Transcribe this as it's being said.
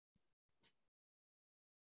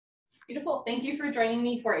Beautiful. Thank you for joining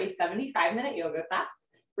me for a 75-minute yoga class.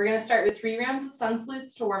 We're going to start with 3 rounds of sun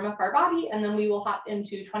salutes to warm up our body, and then we will hop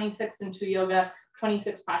into 26 into yoga,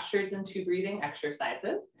 26 postures and 2 breathing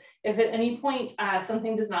exercises. If at any point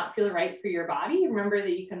something does not feel right for your body, remember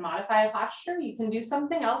that you can modify a posture, you can do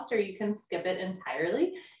something else, or you can skip it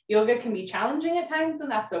entirely. Yoga can be challenging at times,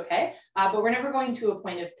 and that's okay, but we're never going to a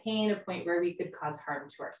point of pain, a point where we could cause harm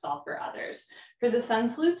to ourselves or others. For the sun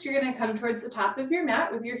salutes, you're going to come towards the top of your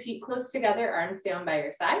mat with your feet close together, arms down by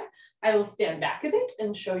your side. I will stand back a bit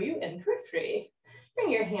and show you in for 3.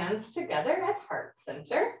 Bring your hands together at heart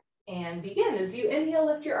center. And begin. As you inhale,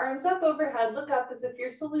 lift your arms up overhead, look up as if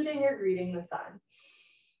you're saluting or greeting the sun.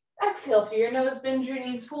 Exhale through your nose, bend your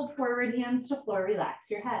knees, fold forward, hands to floor, relax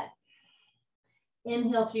your head.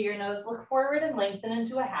 Inhale through your nose, look forward and lengthen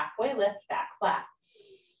into a halfway lift, back flat.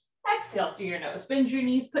 Exhale through your nose, bend your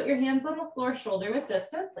knees, put your hands on the floor, shoulder width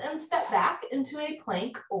distance, and step back into a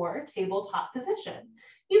plank or tabletop position.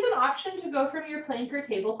 You have an option to go from your plank or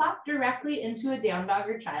tabletop directly into a down dog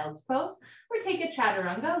or child's pose, or take a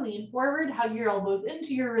chaturanga, lean forward, hug your elbows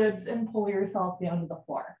into your ribs, and pull yourself down to the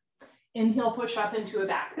floor. Inhale, push up into a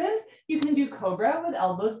back bend. You can do cobra with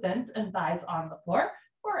elbows bent and thighs on the floor,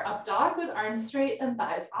 or up dog with arms straight and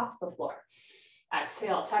thighs off the floor.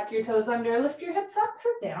 Exhale, tuck your toes under, lift your hips up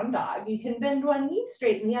for down dog. You can bend one knee,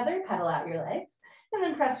 straighten the other, pedal out your legs, and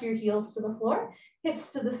then press your heels to the floor,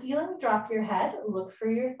 hips to the ceiling, drop your head, look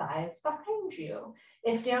for your thighs behind you.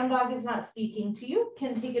 If down dog is not speaking to you, you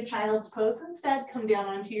can take a child's pose instead, come down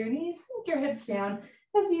onto your knees, sink your hips down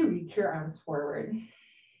as you reach your arms forward.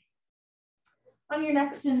 On your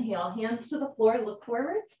next inhale, hands to the floor, look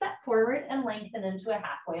forward, step forward, and lengthen into a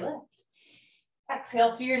halfway lift.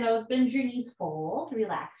 Exhale through your nose, bend your knees, fold,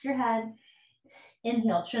 relax your head.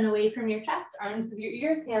 Inhale, chin away from your chest, arms with your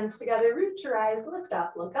ears, hands together, root your eyes, lift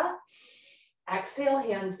up, look up. Exhale,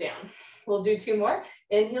 hands down. We'll do 2 more.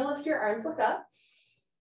 Inhale, lift your arms, look up.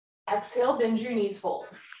 Exhale, bend your knees, fold.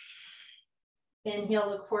 Inhale,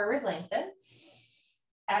 look forward, lengthen.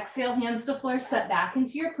 Exhale, hands to floor, step back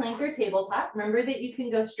into your plank or tabletop. Remember that you can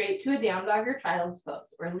go straight to a down dog or child's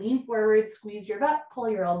pose, or lean forward, squeeze your butt, pull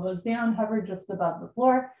your elbows down, hover just above the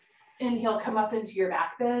floor. Inhale, come up into your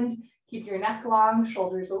back bend. Keep your neck long,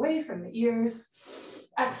 shoulders away from the ears.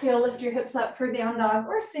 Exhale, lift your hips up for down dog,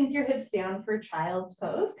 or sink your hips down for child's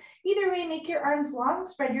pose. Either way, make your arms long,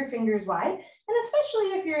 spread your fingers wide, and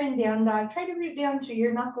especially if you're in down dog, try to root down through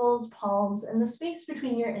your knuckles, palms, and the space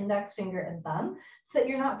between your index finger and thumb, so that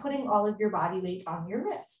you're not putting all of your body weight on your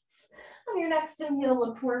wrists. On your next inhale,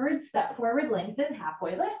 look forward, step forward, lengthen,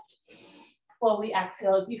 halfway lift. Slowly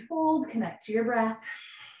exhale as you fold, connect to your breath.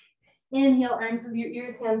 Inhale, arms with your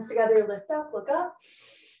ears, hands together, lift up, look up.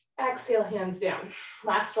 Exhale, hands down.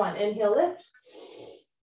 Last one, inhale, lift.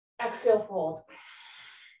 Exhale, fold.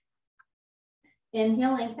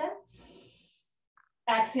 Inhale, lengthen.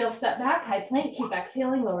 Exhale, step back, high plank, keep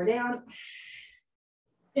exhaling, lower down.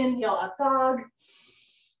 Inhale, up dog.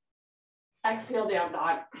 Exhale, down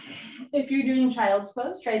dog. If you're doing child's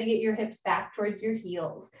pose, try to get your hips back towards your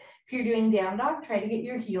heels. If you're doing down dog, try to get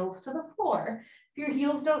your heels to the floor. If your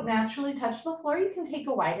heels don't naturally touch the floor, you can take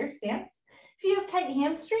a wider stance. If you have tight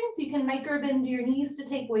hamstrings, you can micro bend your knees to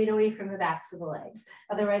take weight away from the backs of the legs.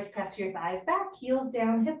 Otherwise, press your thighs back, heels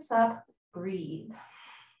down, hips up, breathe.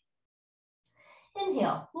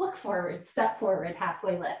 Inhale, look forward, step forward,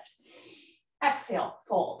 halfway lift. Exhale,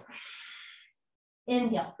 fold.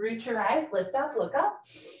 Inhale, root your eyes, lift up, look up.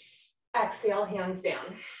 Exhale, hands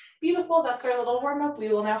down. Beautiful, that's our little warm up. We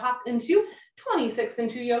will now hop into 26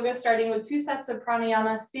 into yoga, starting with 2 sets of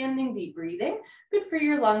pranayama, standing deep breathing. Good for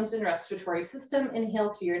your lungs and respiratory system.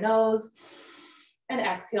 Inhale through your nose and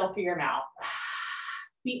exhale through your mouth.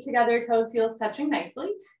 Feet together, toes, heels touching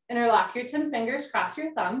nicely. Interlock your 10 fingers, cross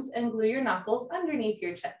your thumbs, and glue your knuckles underneath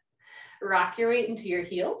your chin. Rock your weight into your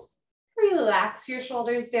heels. Relax your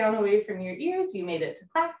shoulders down away from your ears. You made it to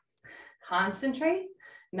class. Concentrate.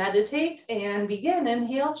 Meditate and begin.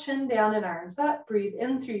 Inhale, chin down and arms up. Breathe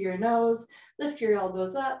in through your nose. Lift your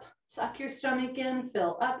elbows up. Suck your stomach in.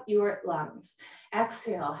 Fill up your lungs.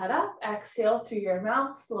 Exhale, head up. Exhale through your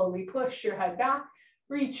mouth. Slowly push your head back.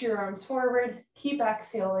 Reach your arms forward. Keep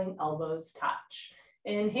exhaling. Elbows touch.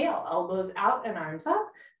 Inhale, elbows out and arms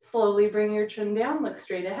up. Slowly bring your chin down. Look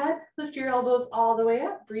straight ahead. Lift your elbows all the way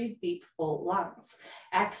up. Breathe deep, full lungs.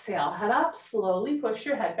 Exhale, head up. Slowly push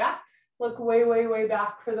your head back. Look way, way, way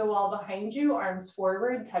back for the wall behind you, arms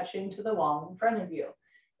forward, touching to the wall in front of you.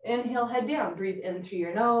 Inhale, head down, breathe in through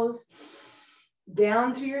your nose,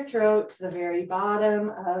 down through your throat to the very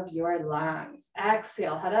bottom of your lungs.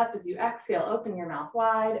 Exhale, head up. As you exhale, open your mouth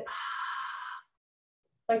wide.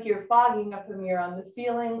 like you're fogging up a mirror on the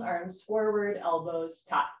ceiling, arms forward, elbows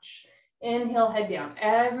touch. Inhale, head down.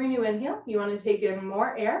 Every new inhale, you want to take in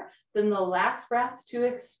more air than the last breath to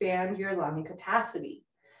expand your lung capacity.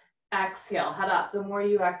 Exhale, head up. The more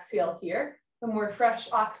you exhale here, the more fresh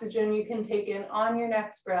oxygen you can take in on your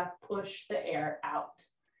next breath. Push the air out.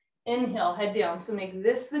 Inhale, head down. So make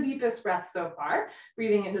this the deepest breath so far.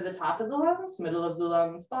 Breathing into the top of the lungs, middle of the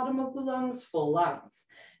lungs, bottom of the lungs, full lungs.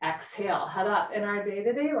 Exhale, head up. In our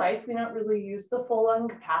day-to-day life, we don't really use the full lung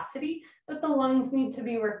capacity, but the lungs need to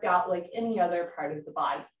be worked out like any other part of the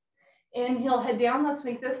body. Inhale, head down. Let's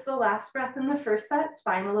make this the last breath in the first set.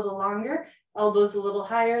 Spine a little longer, elbows a little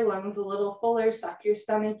higher, lungs a little fuller. Suck your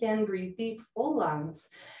stomach in, breathe deep, full lungs.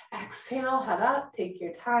 Exhale, head up, take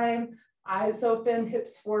your time. Eyes open,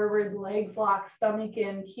 hips forward, legs locked, stomach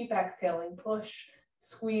in. Keep exhaling, push,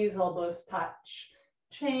 squeeze, elbows touch.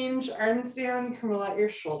 Change, arms down, come roll out your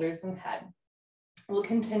shoulders and head. We'll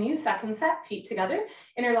continue, second set, feet together.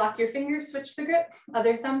 Interlock your fingers, switch the grip.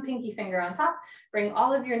 Other thumb, pinky finger on top. Bring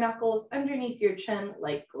all of your knuckles underneath your chin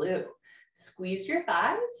like glue. Squeeze your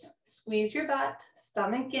thighs, squeeze your butt,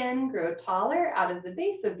 stomach in, grow taller out of the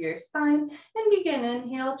base of your spine, and begin.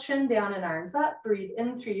 Inhale, chin down and arms up. Breathe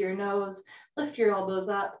in through your nose, lift your elbows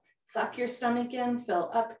up, suck your stomach in, fill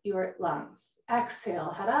up your lungs.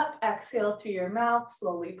 Exhale, head up, exhale through your mouth,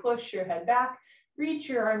 slowly push your head back, reach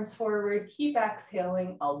your arms forward, keep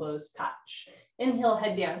exhaling, elbows touch. Inhale,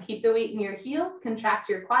 head down, keep the weight in your heels, contract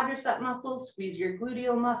your quadricep muscles, squeeze your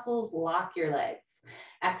gluteal muscles, lock your legs.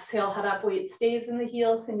 Exhale, head up, weight stays in the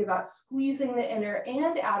heels. Think about squeezing the inner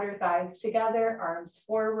and outer thighs together, arms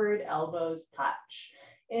forward, elbows touch.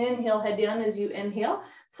 Inhale, head down as you inhale.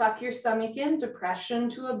 Suck your stomach in, depression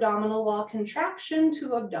to abdominal wall, contraction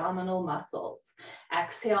to abdominal muscles.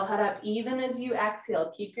 Exhale, head up even as you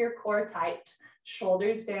exhale. Keep your core tight.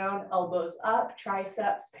 Shoulders down, elbows up,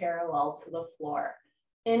 triceps parallel to the floor.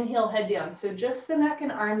 Inhale, head down. So just the neck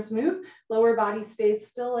and arms move. Lower body stays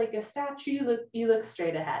still like a statue. You look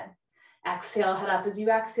straight ahead. Exhale, head up. As you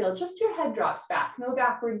exhale, just your head drops back. No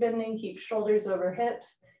backward bending. Keep shoulders over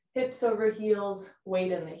hips, hips over heels,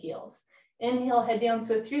 weight in the heels. Inhale, head down.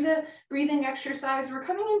 So through the breathing exercise, we're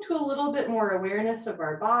coming into a little bit more awareness of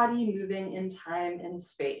our body, moving in time and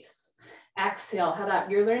space. Exhale, head up.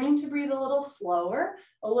 You're learning to breathe a little slower,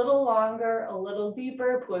 a little longer, a little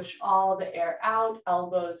deeper. Push all the air out,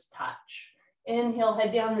 elbows touch. Inhale,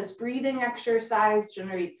 head down. This breathing exercise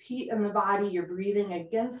generates heat in the body. You're breathing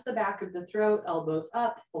against the back of the throat, elbows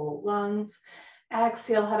up, full lungs.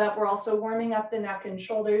 Exhale, head up. We're also warming up the neck and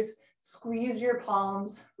shoulders. Squeeze your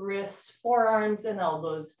palms, wrists, forearms, and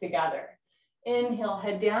elbows together. Inhale,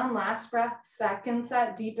 head down, last breath, second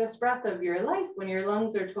set, deepest breath of your life. When your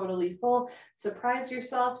lungs are totally full, surprise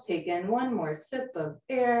yourself, take in one more sip of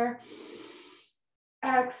air.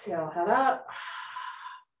 Exhale, head up.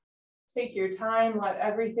 Take your time, let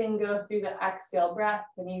everything go through the exhale breath.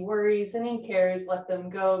 Any worries, any cares, let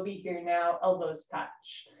them go. Be here now, elbows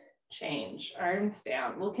touch. Change, arms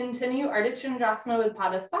down. We'll continue Ardha Chandrasana with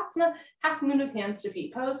Padastasana, half moon with hands to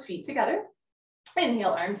feet pose, feet together. Inhale,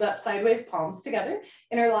 arms up, sideways, palms together.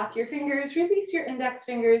 Interlock your fingers, release your index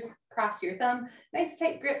fingers, cross your thumb. Nice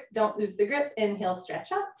tight grip, don't lose the grip. Inhale,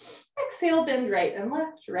 stretch up. Exhale, bend right and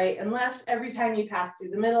left, right and left. Every time you pass through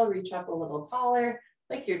the middle, reach up a little taller,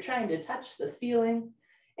 like you're trying to touch the ceiling.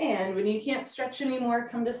 And when you can't stretch anymore,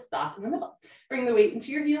 come to stop in the middle. Bring the weight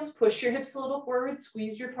into your heels, push your hips a little forward,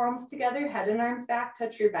 squeeze your palms together, head and arms back,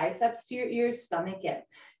 touch your biceps to your ears, stomach in.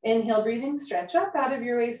 Inhale, breathing, stretch up out of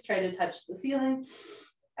your waist, try to touch the ceiling.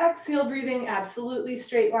 Exhale, breathing, absolutely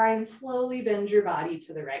straight line, slowly bend your body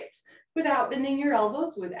to the right. Without bending your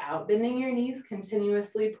elbows, without bending your knees,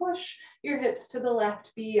 continuously push your hips to the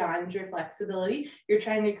left beyond your flexibility. You're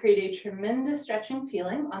trying to create a tremendous stretching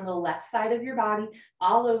feeling on the left side of your body,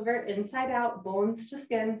 all over, inside out, bones to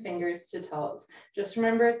skin, fingers to toes. Just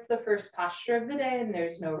remember, it's the first posture of the day and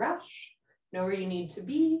there's no rush, know where you need to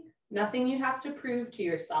be, nothing you have to prove to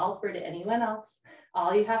yourself or to anyone else.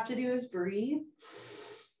 All you have to do is breathe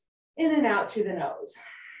in and out through the nose.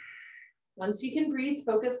 Once you can breathe,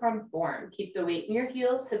 focus on form. Keep the weight in your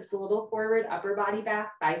heels, hips a little forward, upper body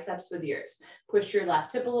back, biceps with ears. Push your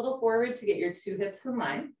left hip a little forward to get your two hips in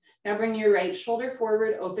line. Now bring your right shoulder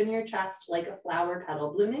forward, open your chest like a flower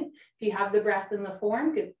petal blooming. If you have the breath in the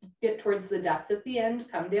form, get towards the depth at the end,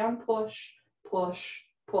 come down, push, push,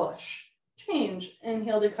 push. Change.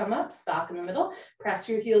 Inhale to come up, stop in the middle, press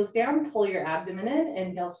your heels down, pull your abdomen in,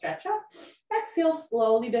 inhale, stretch up. Exhale,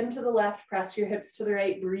 slowly bend to the left, press your hips to the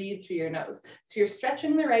right, breathe through your nose. So you're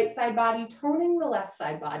stretching the right side body, toning the left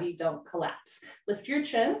side body, don't collapse. Lift your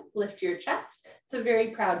chin, lift your chest. It's a very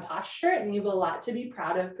proud posture and you have a lot to be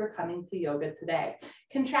proud of for coming to yoga today.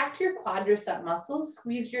 Contract your quadricep muscles,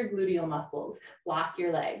 squeeze your gluteal muscles, lock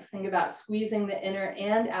your legs. Think about squeezing the inner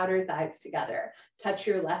and outer thighs together. Touch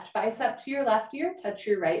your left bicep to your left ear, touch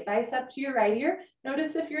your right bicep to your right ear.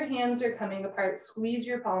 Notice if your hands are coming apart, squeeze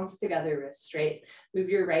your palms together, wrists straight. Move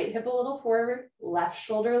your right hip a little forward, left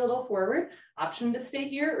shoulder a little forward. Option to stay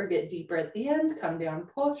here or get deeper at the end. Come down,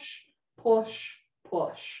 push, push,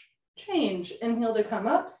 push. Change. Inhale to come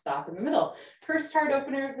up, stop in the middle. First heart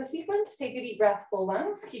opener of the sequence. Take a deep breath, full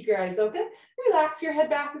lungs. Keep your eyes open. Relax your head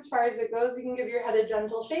back as far as it goes. You can give your head a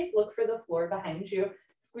gentle shake. Look for the floor behind you.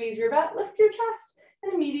 Squeeze your butt, lift your chest,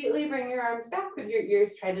 and immediately bring your arms back with your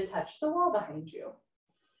ears. Try to touch the wall behind you.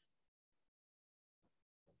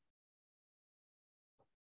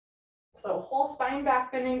 So whole spine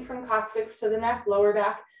back bending from coccyx to the neck, lower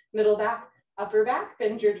back, middle back, upper back.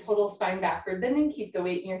 Bend your total spine backward bending. Keep the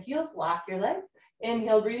weight in your heels. Lock your legs.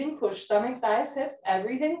 Inhale, breathing, push stomach, thighs, hips,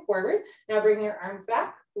 everything forward. Now bring your arms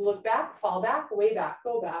back, look back, fall back, way back,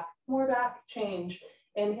 go back, more back, change.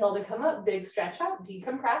 Inhale to come up, big stretch out,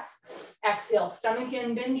 decompress. Exhale, stomach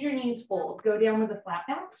in, bend your knees, fold. Go down with a flat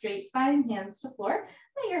back, straight spine, hands to floor.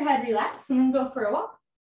 Let your head relax and then go for a walk.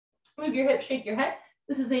 Move your hips, shake your head.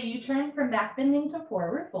 This is a U-turn from back bending to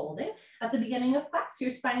forward folding. At the beginning of class,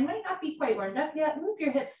 your spine might not be quite warmed up yet. Move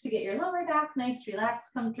your hips to get your lower back nice,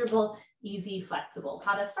 relaxed, comfortable, easy, flexible.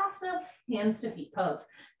 Padasana, hands to feet pose.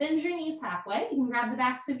 Bend your knees halfway. You can grab the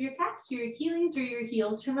backs of your calves, your Achilles, or your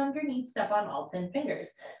heels from underneath. Step on all 10 fingers.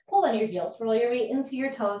 Pull on your heels, roll your weight into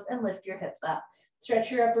your toes, and lift your hips up.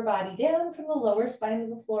 Stretch your upper body down from the lower spine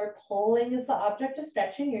to the floor. Pulling is the object of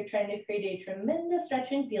stretching. You're trying to create a tremendous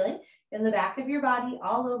stretching feeling in the back of your body,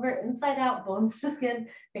 all over, inside out, bones to skin,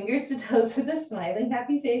 fingers to toes with a smiling,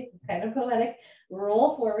 happy face. It's kind of poetic.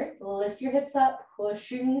 Roll forward, lift your hips up,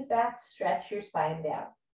 push your knees back, stretch your spine down.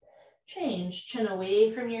 Change, chin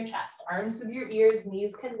away from your chest, arms with your ears,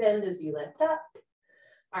 knees can bend as you lift up,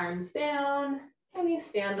 arms down, and you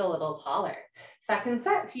stand a little taller. Second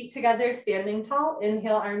set, feet together, standing tall.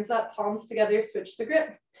 Inhale, arms up, palms together, switch the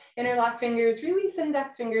grip. Interlock fingers, release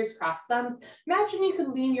index fingers, cross thumbs. Imagine you could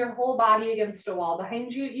lean your whole body against a wall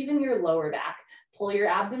behind you, even your lower back. Pull your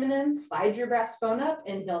abdomen in, slide your breastbone up,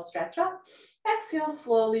 inhale, stretch up. Exhale,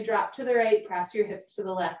 slowly drop to the right, press your hips to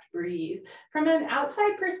the left, breathe. From an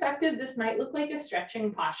outside perspective, this might look like a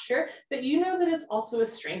stretching posture, but you know that it's also a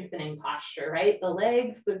strengthening posture, right? The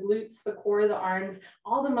legs, the glutes, the core, the arms,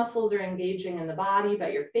 all the muscles are engaging in the body,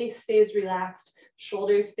 but your face stays relaxed,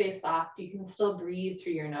 shoulders stay soft. You can still breathe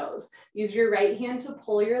through your nose. Use your right hand to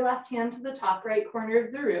pull your left hand to the top right corner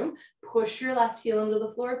of the room. Push your left heel into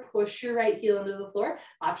the floor, push your right heel into the floor.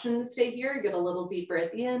 Option to stay here, get a little deeper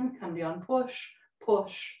at the end, come down, push,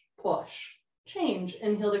 push, push. Change,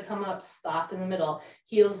 inhale to come up, stop in the middle.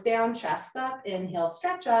 Heels down, chest up, inhale,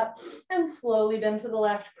 stretch up, and slowly bend to the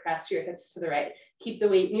left, press your hips to the right. Keep the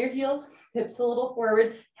weight in your heels, hips a little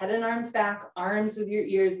forward, head and arms back, arms with your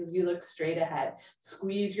ears as you look straight ahead.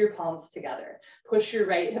 Squeeze your palms together. Push your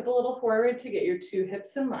right hip a little forward to get your two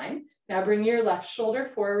hips in line. Now bring your left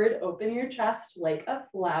shoulder forward, open your chest like a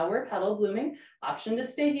flower petal blooming. Option to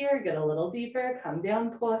stay here, get a little deeper, come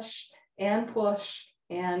down, push, and push,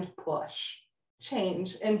 and push.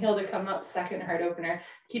 Change, inhale to come up, second heart opener.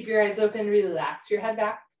 Keep your eyes open, relax your head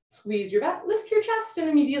back, squeeze your butt, lift your chest, and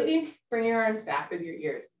immediately bring your arms back with your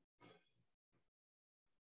ears.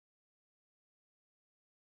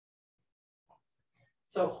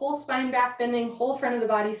 So whole spine back bending, whole front of the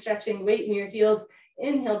body stretching, weight in your heels.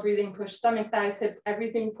 Inhale, breathing, push stomach, thighs, hips,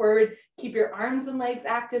 everything forward. Keep your arms and legs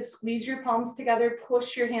active. Squeeze your palms together.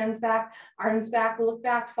 Push your hands back, arms back, look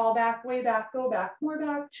back, fall back, way back, go back, more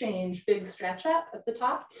back, change. Big stretch up at the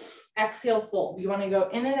top. Exhale, fold. You want to go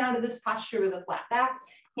in and out of this posture with a flat back.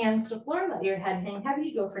 Hands to floor, let your head hang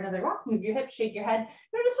heavy. Go for another walk. Move your hips, shake your head.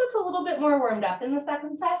 Notice what's a little bit more warmed up in the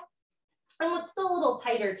second set. And what's still a little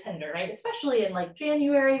tighter, tender, right? Especially in like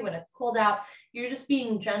January when it's cold out, you're just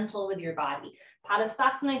being gentle with your body.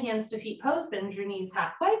 Padasana, hands to feet pose, bend your knees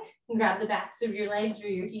halfway, and grab the backs of your legs or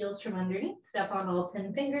your heels from underneath. Step on all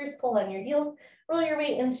 10 fingers, pull on your heels, roll your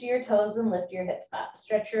weight into your toes and lift your hips up.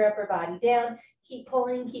 Stretch your upper body down, keep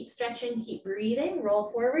pulling, keep stretching, keep breathing. Roll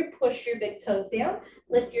forward, push your big toes down,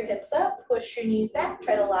 lift your hips up, push your knees back,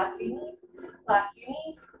 try to lock your knees, lock your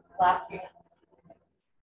knees, lock your knees.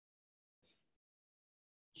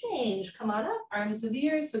 Change, come on up, arms with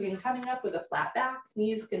ears. So again, coming up with a flat back,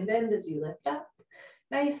 knees can bend as you lift up.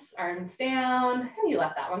 Nice, arms down, and you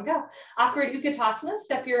let that one go. Awkward Utkatasana,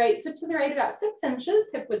 step your right foot to the right about 6 inches,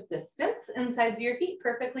 hip width distance, insides of your feet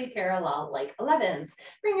perfectly parallel like 11s.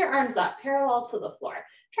 Bring your arms up, parallel to the floor.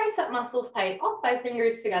 Tricep muscles tight, all 5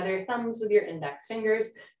 fingers together, thumbs with your index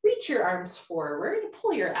fingers. Reach your arms forward,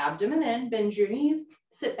 pull your abdomen in, bend your knees,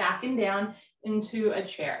 sit back and down into a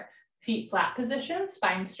chair. Feet flat position,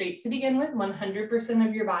 spine straight to begin with, 100%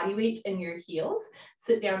 of your body weight in your heels.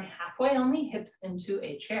 Sit down halfway only, hips into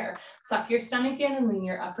a chair. Suck your stomach in and lean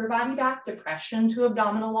your upper body back, depression to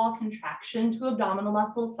abdominal wall, contraction to abdominal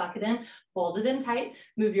muscles, suck it in, hold it in tight.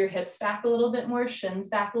 Move your hips back a little bit more, shins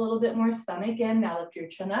back a little bit more, stomach in. Now lift your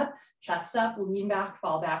chin up, chest up, lean back,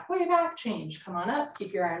 fall back, way back, change. Come on up,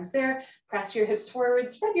 keep your arms there. Press your hips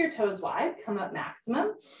forward, spread your toes wide, come up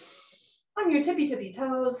maximum. On your tippy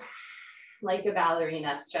toes, like a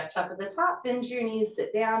ballerina, stretch up at the top, bend your knees,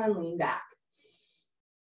 sit down and lean back.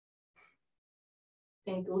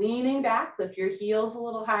 Think leaning back, lift your heels a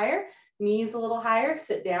little higher, knees a little higher,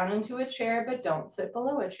 sit down into a chair, but don't sit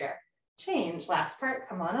below a chair. Change, last part,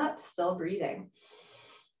 come on up, still breathing.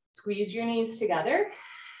 Squeeze your knees together,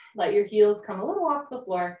 let your heels come a little off the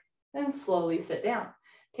floor, and slowly sit down.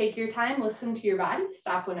 Take your time, listen to your body,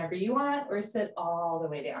 stop whenever you want, or sit all the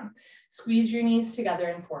way down. Squeeze your knees together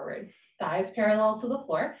and forward. Thighs parallel to the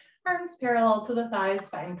floor, arms parallel to the thighs,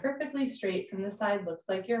 spine perfectly straight from the side, looks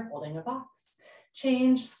like you're holding a box.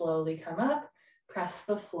 Change, slowly come up, press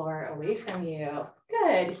the floor away from you.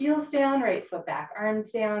 Good, heels down, right foot back,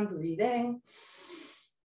 arms down, breathing.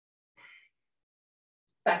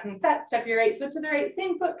 Second set, step your right foot to the right,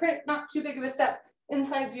 same footprint, not too big of a step,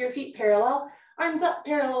 insides of your feet parallel. Arms up,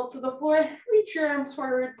 parallel to the floor, reach your arms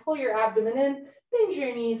forward, pull your abdomen in, bend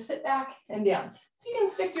your knees, sit back and down. So you can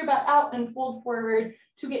stick your butt out and fold forward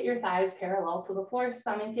to get your thighs parallel to the floor,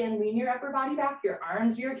 stomach in, lean your upper body back, your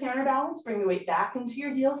arms, your counterbalance, bring the weight back into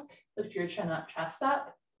your heels, lift your chin up, chest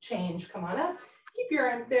up, change, come on up, keep your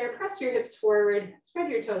arms there, press your hips forward, spread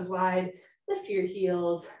your toes wide, lift your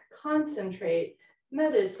heels, concentrate,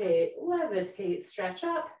 meditate, levitate, stretch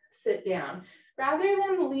up, sit down. Rather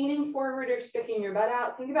than leaning forward or sticking your butt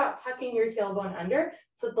out, think about tucking your tailbone under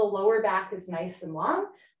so that the lower back is nice and long.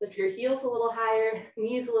 Lift your heels a little higher,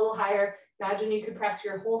 knees a little higher. Imagine you could press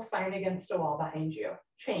your whole spine against a wall behind you.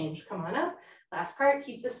 Change, come on up. Last part,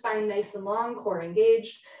 keep the spine nice and long, core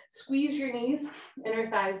engaged. Squeeze your knees, inner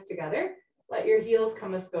thighs together. Let your heels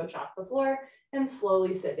come a scotch off the floor and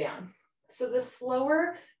slowly sit down. So the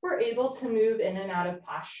slower we're able to move in and out of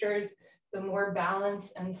postures, the more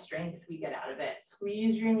balance and strength we get out of it.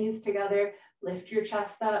 Squeeze your knees together, lift your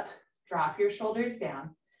chest up, drop your shoulders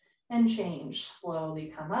down, and change.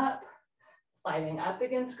 Slowly come up, sliding up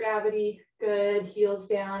against gravity. Good, heels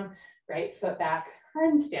down, right foot back,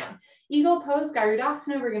 arms down. Eagle pose,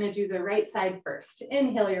 Garudasana, we're gonna do the right side first.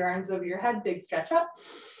 Inhale your arms over your head, big stretch up.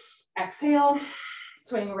 Exhale,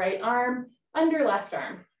 swing right arm, under left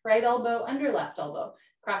arm. Right elbow, under left elbow.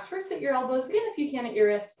 Cross first at your elbows, again if you can at your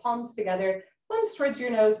wrists, palms together, thumbs towards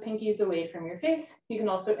your nose, pinkies away from your face. You can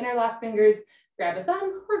also interlock fingers, grab a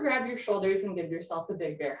thumb, or grab your shoulders and give yourself a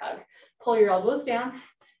big bear hug. Pull your elbows down,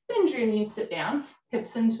 bend your knees, sit down,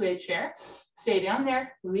 hips into a chair, stay down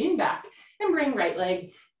there, lean back, and bring right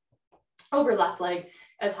leg over left leg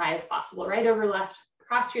as high as possible. Right over left,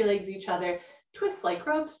 cross your legs each other, twist like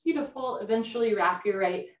ropes, beautiful. Eventually wrap your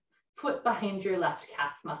right foot behind your left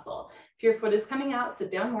calf muscle. If your foot is coming out,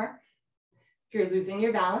 sit down more. If you're losing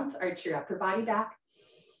your balance, arch your upper body back.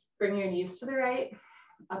 Bring your knees to the right,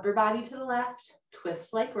 upper body to the left,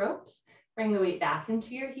 twist like ropes. Bring the weight back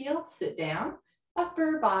into your heel, sit down,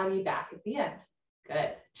 upper body back at the end.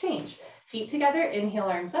 Good, change. Feet together, inhale,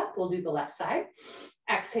 arms up. We'll do the left side.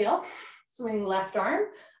 Exhale, swing left arm,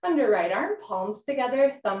 under right arm, palms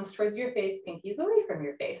together, thumbs towards your face, pinkies away from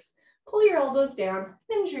your face. Pull your elbows down,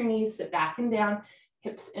 bend your knees, sit back and down,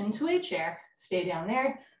 hips into a chair, stay down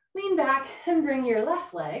there, lean back and bring your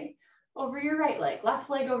left leg over your right leg. Left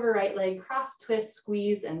leg over right leg, cross, twist,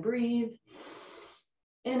 squeeze, and breathe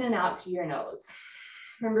in and out to your nose.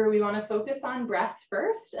 Remember, we want to focus on breath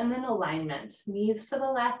first and then alignment. Knees to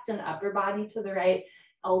the left and upper body to the right,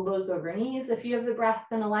 elbows over knees. If you have the breath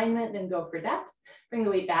and alignment, then go for depth. Bring the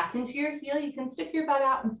weight back into your heel. You can stick your butt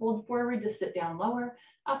out and fold forward to sit down lower.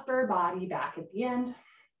 Upper body back at the end.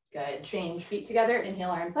 Good, change, feet together,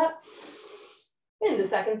 inhale, arms up. Into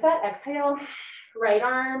second set, exhale, right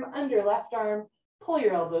arm, under left arm, pull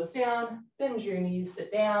your elbows down, bend your knees,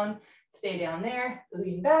 sit down, stay down there,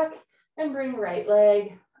 lean back, and bring right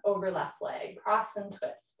leg over left leg, cross and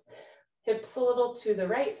twist. Hips a little to the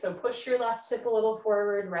right, so push your left hip a little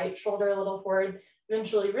forward, right shoulder a little forward,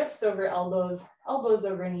 eventually wrists over elbows, elbows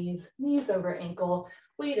over knees, knees over ankle,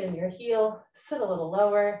 weight in your heel, sit a little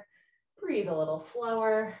lower, breathe a little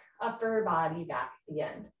slower, upper body back at the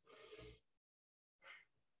end.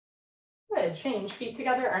 Good, change, feet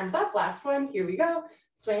together, arms up, last one, here we go.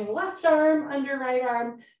 Swing left arm, under right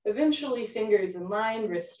arm, eventually fingers in line,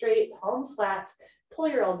 wrists straight, palms flat, pull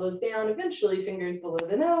your elbows down, eventually fingers below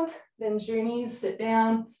the nose, bend your knees, sit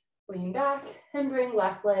down, lean back, and bring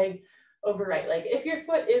left leg over right leg. If your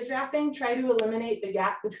foot is wrapping, try to eliminate the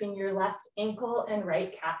gap between your left ankle and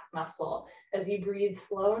right calf muscle as you breathe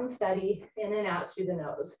slow and steady in and out through the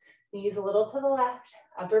nose. Knees a little to the left,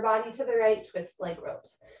 upper body to the right, twist like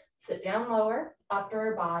ropes. Sit down lower,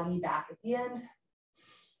 upper body back at the end.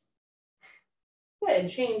 Good,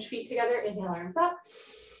 change feet together, inhale, arms up.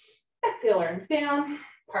 Exhale, arms down.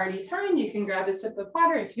 Party time, you can grab a sip of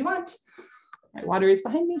water if you want. My water is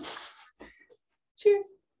behind me. Cheers.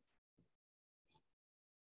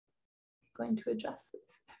 I'm going to adjust this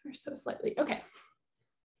ever so slightly. Okay,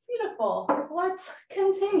 beautiful. Let's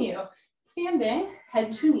continue. Standing,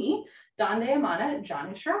 head to knee, Dandayamana,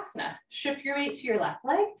 Janusharasana. Shift your weight to your left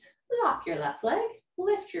leg, lock your left leg,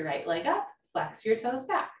 lift your right leg up, flex your toes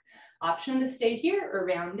back. Option to stay here or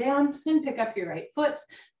round down and pick up your right foot.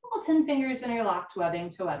 All 10 fingers in your locked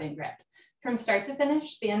webbing to webbing grip. From start to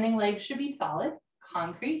finish, standing legs should be solid,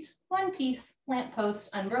 concrete, one piece, lamp post,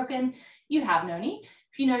 unbroken. You have no knee.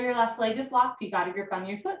 If you know your left leg is locked, you got a grip on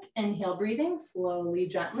your foot. Inhale, breathing, slowly,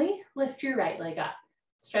 gently, lift your right leg up.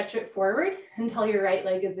 Stretch it forward until your right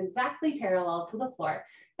leg is exactly parallel to the floor.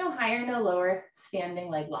 No higher, no lower, standing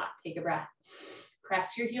leg lock. Take a breath.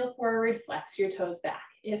 Press your heel forward, flex your toes back.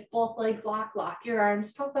 If both legs lock, lock your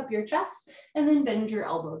arms, puff up your chest, and then bend your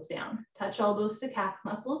elbows down. Touch elbows to calf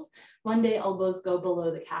muscles. One day elbows go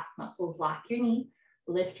below the calf muscles. Lock your knee,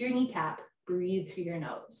 lift your kneecap, breathe through your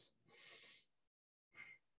nose.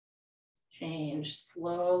 Change,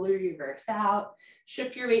 slowly reverse out.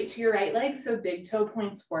 Shift your weight to your right leg so big toe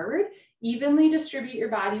points forward. Evenly distribute your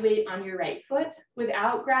body weight on your right foot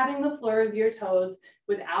without grabbing the floor of your toes,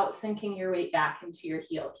 without sinking your weight back into your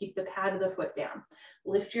heel. Keep the pad of the foot down.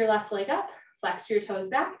 Lift your left leg up, flex your toes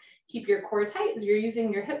back. Keep your core tight as you're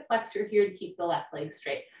using your hip flexor here to keep the left leg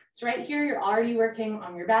straight. So right here, you're already working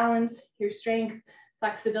on your balance, your strength,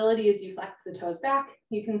 flexibility as you flex the toes back.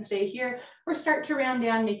 You can stay here or start to round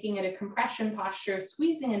down, making it a compression posture,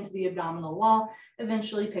 squeezing into the abdominal wall,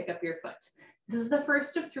 eventually pick up your foot. This is the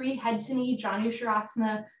first of 3 head to knee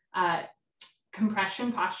Janusharasana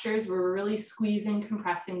compression postures where we're really squeezing,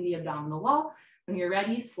 compressing the abdominal wall. When you're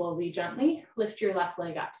ready, slowly, gently lift your left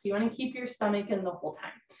leg up. So you want to keep your stomach in the whole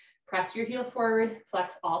time. Press your heel forward,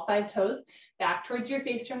 flex all 5 toes back towards your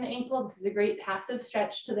face from the ankle. This is a great passive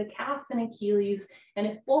stretch to the calf and Achilles. And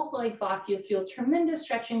if both legs lock, you'll feel tremendous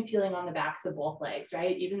stretching feeling on the backs of both legs,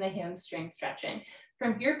 right? Even the hamstring stretching.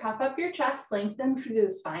 From here, puff up your chest, lengthen through the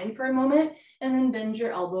spine for a moment, and then bend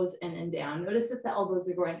your elbows in and down. Notice if the elbows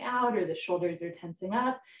are going out or the shoulders are tensing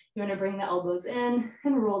up. You want to bring the elbows in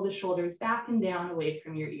and roll the shoulders back and down away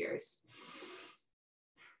from your ears.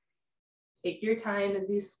 Take your time as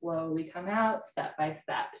you slowly come out, step by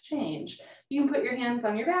step, change. You can put your hands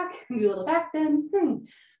on your back and do a little back bend,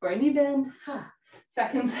 or a knee bend.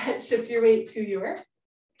 Second set, shift your weight to your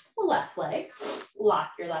left leg,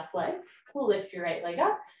 lock your left leg, lift your right leg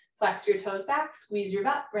up, flex your toes back, squeeze your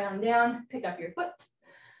butt, round down, pick up your foot.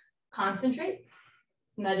 Concentrate,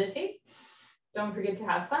 meditate. Don't forget to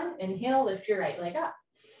have fun. Inhale, lift your right leg up.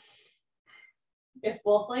 If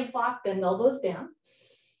both legs lock, bend elbows down.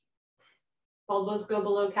 Elbows go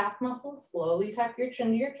below calf muscles. Slowly tuck your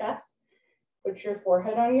chin to your chest. Put your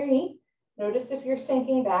forehead on your knee. Notice if you're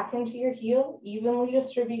sinking back into your heel. Evenly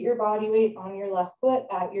distribute your body weight on your left foot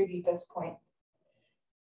at your deepest point.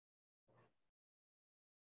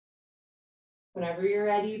 Whenever you're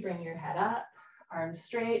ready, bring your head up, arms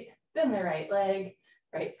straight, bend the right leg,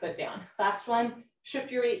 right foot down. Last one, shift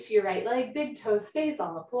your weight to your right leg. Big toe stays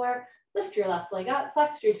on the floor. Lift your left leg up,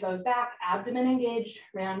 flex your toes back, abdomen engaged,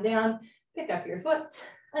 round down. Pick up your foot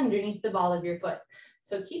underneath the ball of your foot.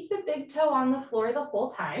 So keep the big toe on the floor the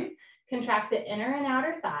whole time. Contract the inner and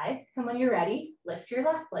outer thigh. And when you're ready, lift your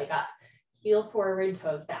left leg up. Heel forward,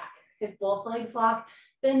 toes back. If both legs lock,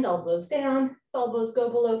 bend elbows down. Elbows go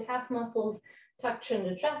below calf muscles. Tuck chin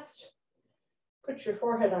to chest. Put your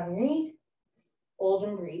forehead on your knee. Hold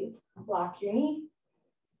and breathe. Lock your knee.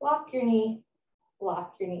 Lock your knee.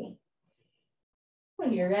 Lock your knee.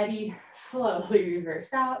 When you're ready, slowly reverse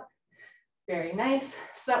out. Very nice.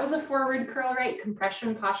 So that was a forward curl, right?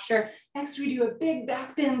 Compression posture. Next, we do a big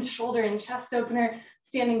back bend, shoulder and chest opener,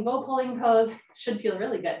 standing bow pulling pose. Should feel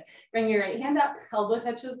really good. Bring your right hand up, elbow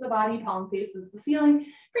touches the body, palm faces the ceiling.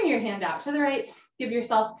 Bring your hand out to the right. Give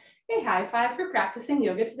yourself a high five for practicing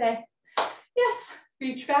yoga today. Yes,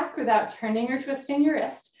 reach back without turning or twisting your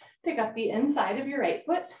wrist. Pick up the inside of your right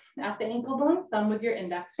foot at the ankle bone, thumb with your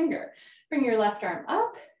index finger. Bring your left arm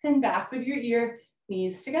up and back with your ear,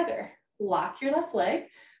 knees together. Lock your left leg,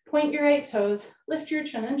 point your right toes, lift your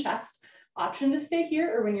chin and chest. Option to stay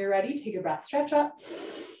here, or when you're ready, take a breath, stretch up,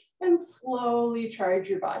 and slowly charge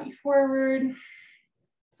your body forward.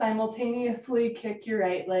 Simultaneously kick your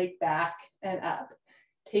right leg back and up.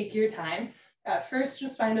 Take your time. At first,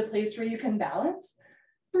 just find a place where you can balance,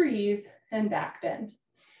 breathe, and back bend.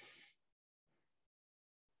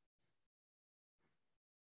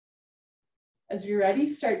 As you're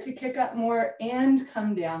ready, start to kick up more and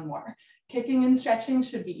come down more. Kicking and stretching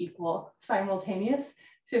should be equal, simultaneous,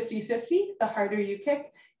 50-50. The harder you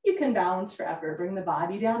kick, you can balance forever. Bring the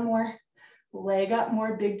body down more, leg up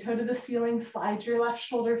more, big toe to the ceiling, slide your left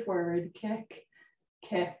shoulder forward, kick,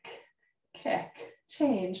 kick, kick.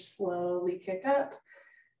 Change, slowly kick up,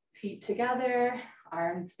 feet together,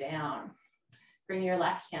 arms down. Bring your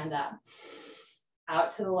left hand up,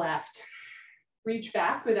 out to the left. Reach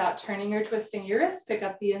back without turning or twisting your wrist. Pick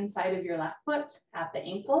up the inside of your left foot at the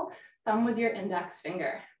ankle, thumb with your index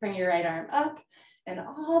finger. Bring your right arm up and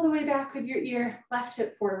all the way back with your ear, left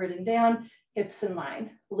hip forward and down, hips in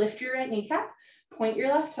line. Lift your right kneecap, point your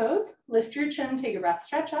left toes, lift your chin, take a breath,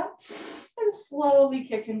 stretch up, and slowly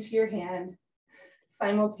kick into your hand.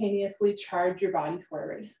 Simultaneously charge your body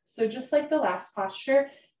forward. So just like the last posture,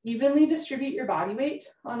 evenly distribute your body weight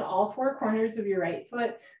on all four corners of your right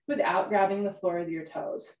foot without grabbing the floor with your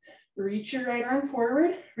toes. Reach your right arm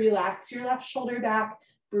forward, relax your left shoulder back,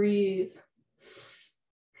 breathe.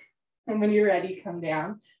 And when you're ready, come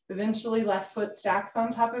down. Eventually, left foot stacks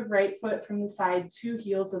on top of right foot from the side, 2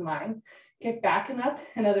 heels in line. Kick back and up,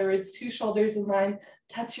 in other words, 2 shoulders in line.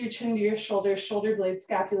 Touch your chin to your shoulder, shoulder blade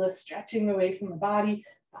scapula stretching away from the body,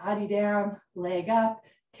 body down, leg up,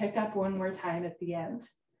 kick up one more time at the end.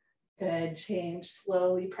 Good, change,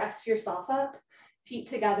 slowly press yourself up, feet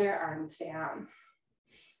together, arms down.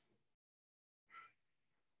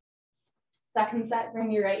 Second set,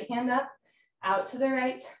 bring your right hand up, out to the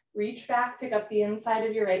right, reach back, pick up the inside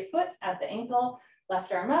of your right foot at the ankle,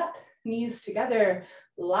 left arm up, knees together,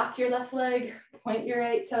 lock your left leg, point your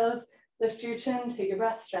right toes, lift your chin, take a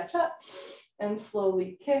breath, stretch up, and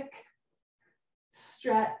slowly kick,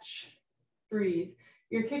 stretch, breathe.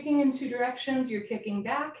 You're kicking in 2 directions. You're kicking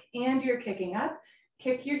back and you're kicking up.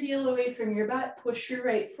 Kick your heel away from your butt, push your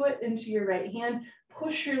right foot into your right hand,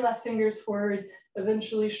 push your left fingers forward,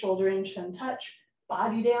 eventually shoulder and chin touch,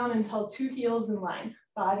 body down until 2 heels in line.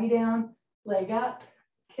 Body down, leg up,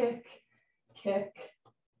 kick, kick,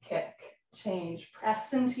 kick. Change,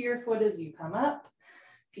 press into your foot as you come up,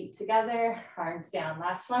 feet together, arms down.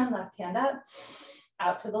 Last one, left hand up,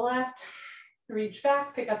 out to the left, reach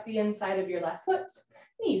back, pick up the inside of your left foot,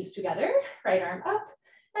 knees together, right arm up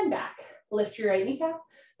and back. Lift your right kneecap,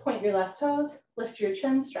 point your left toes, lift your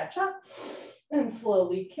chin, stretch up, and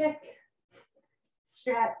slowly kick,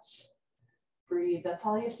 stretch, breathe. That's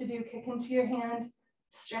all you have to do. Kick into your hand,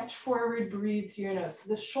 stretch forward, breathe through your nose. So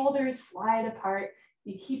the shoulders slide apart.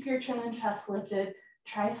 You keep your chin and chest lifted,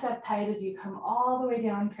 tricep tight as you come all the way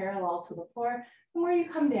down parallel to the floor. The more you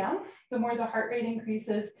come down, the more the heart rate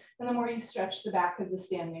increases, and the more you stretch the back of the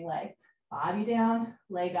standing leg. Body down,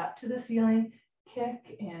 leg up to the ceiling,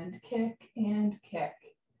 kick and kick and kick.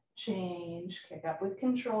 Change, kick up with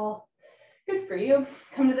control. Good for you.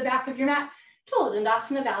 Come to the back of your mat.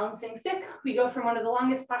 Dandasana, balancing stick. We go from one of the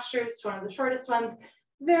longest postures to one of the shortest ones,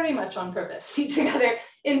 very much on purpose. Feet together,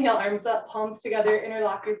 inhale, arms up, palms together,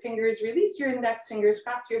 interlock your fingers, release your index fingers,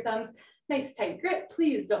 cross your thumbs. Nice tight grip.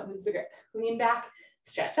 Please don't lose the grip. Lean back,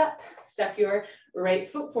 stretch up, step your right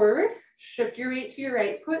foot forward, shift your weight to your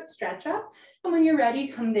right foot, stretch up. And when you're ready,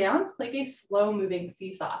 come down like a slow moving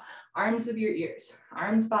seesaw. Arms with your ears,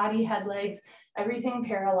 arms, body, head, legs, everything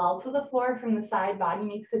parallel to the floor from the side. Body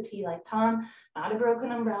makes a T like Tom, not a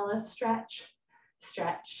broken umbrella. Stretch,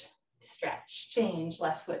 stretch, stretch. Change,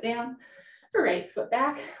 left foot down, right foot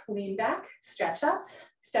back, lean back, stretch up.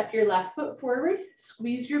 Step your left foot forward,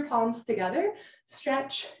 squeeze your palms together,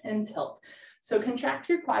 stretch and tilt. So contract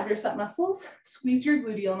your quadricep muscles, squeeze your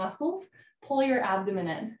gluteal muscles, pull your abdomen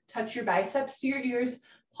in, touch your biceps to your ears,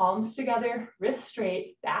 palms together, wrists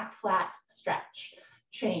straight, back flat, stretch.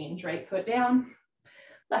 Change, right foot down,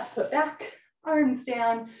 left foot back, arms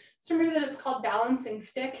down. So remember that it's called balancing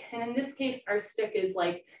stick. And in this case, our stick is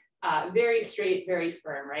like Very straight, very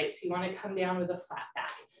firm, right? So you want to come down with a flat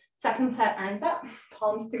back. Second set, arms up,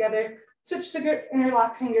 palms together, switch the grip,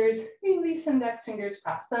 interlock fingers, release index fingers,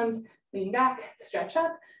 cross thumbs, lean back, stretch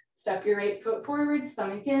up, step your right foot forward,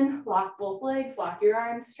 stomach in, lock both legs, lock your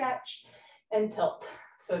arms, stretch, and tilt.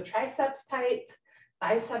 So triceps tight,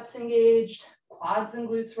 biceps engaged, quads and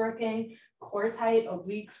glutes working, core tight,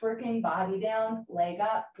 obliques working, body down, leg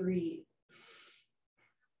up, breathe.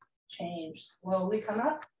 Change, slowly come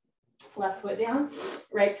up, left foot down,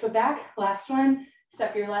 right foot back, last one.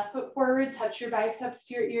 Step your left foot forward, touch your biceps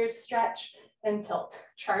to your ears, stretch and tilt.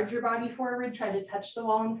 Charge your body forward, try to touch the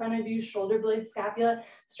wall in front of you, shoulder blade, scapula,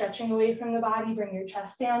 stretching away from the body, bring your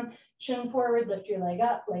chest down, chin forward, lift your leg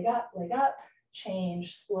up, leg up, leg up.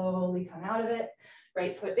 Change, slowly come out of it.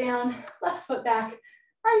 Right foot down, left foot back,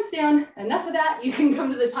 arms down. Enough of that. You can come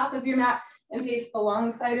to the top of your mat and face the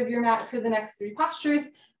long side of your mat for the next 3 postures.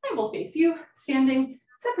 I will face you, standing,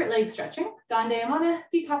 separate leg stretching. Dandayamana,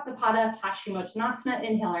 Vikaptapada, Paschimottanasana.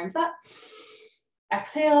 Inhale, arms up.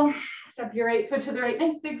 Exhale, step your right foot to the right.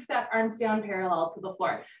 Nice big step, arms down, parallel to the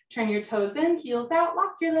floor. Turn your toes in, heels out,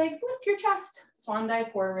 lock your legs, lift your chest. Swan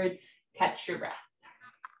dive forward, catch your breath.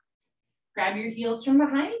 Grab your heels from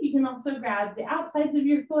behind. You can also grab the outsides of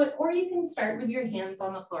your foot, or you can start with your hands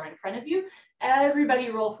on the floor in front of you. Everybody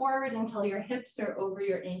roll forward until your hips are over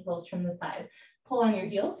your ankles from the side. Pull on your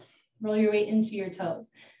heels, roll your weight into your toes.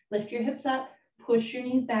 Lift your hips up, push your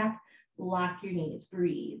knees back, lock your knees,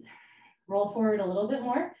 breathe. Roll forward a little bit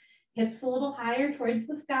more, hips a little higher towards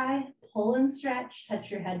the sky, pull and stretch, touch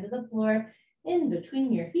your head to the floor, in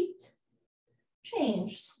between your feet.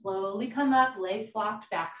 Change, slowly come up, legs locked,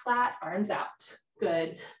 back flat, arms out.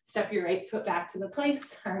 Good. Step your right foot back to the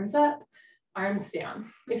place, arms up, arms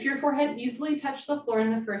down. If your forehead easily touched the floor in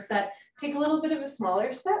the first set, take a little bit of a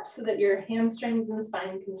smaller step so that your hamstrings and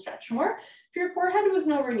spine can stretch more. If your forehead was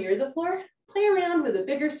nowhere near the floor, play around with a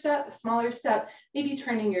bigger step, a smaller step, maybe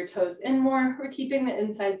turning your toes in more or keeping the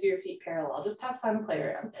insides of your feet parallel. Just have fun, play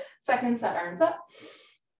around. Second set, arms up.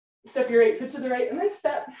 Step your right foot to the right, and nice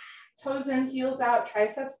step. Toes in, heels out,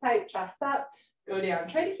 triceps tight, chest up, go down.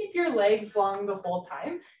 Try to keep your legs long the whole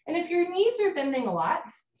time. And if your knees are bending a lot,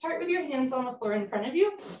 start with your hands on the floor in front of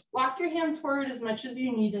you. Walk your hands forward as much as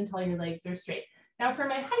you need until your legs are straight. Now for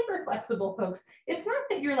my hyper flexible folks, it's not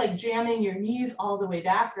that you're like jamming your knees all the way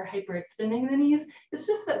back or hyperextending the knees. It's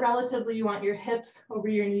just that relatively you want your hips over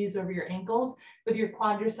your knees, over your ankles, with your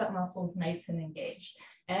quadricep muscles nice and engaged.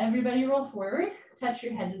 Everybody roll forward, touch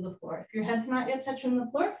your head to the floor. If your head's not yet touching the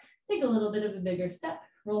floor, take a little bit of a bigger step.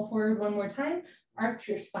 Roll forward one more time, arch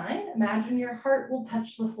your spine. Imagine your heart will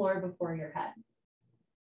touch the floor before your head.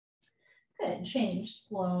 Good, change,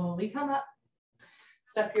 slowly come up.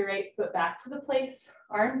 Step your right foot back to the place,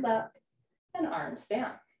 arms up and arms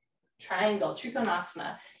down. Triangle,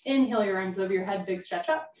 Trikonasana. Inhale your arms over your head, big stretch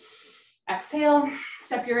up. Exhale,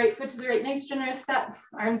 step your right foot to the right, nice generous step,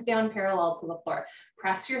 arms down parallel to the floor.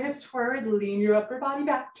 Press your hips forward, lean your upper body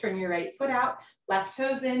back, turn your right foot out, left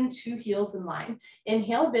toes in, 2 heels in line.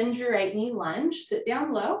 Inhale, bend your right knee, lunge, sit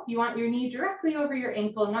down low. You want your knee directly over your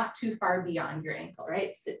ankle, not too far beyond your ankle,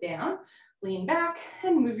 right? Sit down, lean back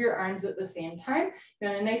and move your arms at the same time. You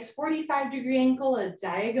want a nice 45-degree ankle, a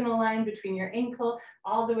diagonal line between your ankle,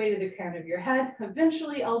 all the way to the crown of your head,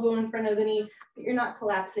 eventually elbow in front of the knee, but you're not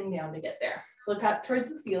collapsing down to get there. Look up towards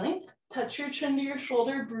the ceiling, touch your chin to your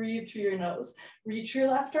shoulder, breathe through your nose. Reach your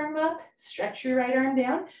left arm up, stretch your right arm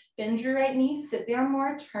down, bend your right knee, sit down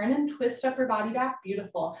more, turn and twist upper body back,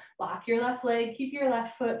 beautiful. Lock your left leg, keep your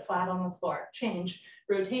left foot flat on the floor. Change,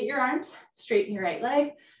 rotate your arms, straighten your right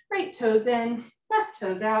leg, right toes in, left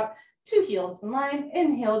toes out, 2 heels in line.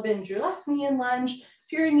 Inhale, bend your left knee and lunge.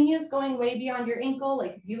 If your knee is going way beyond your ankle,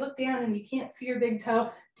 like if you look down and you can't see your big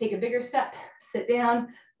toe, take a bigger step, sit down,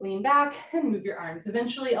 lean back and move your arms.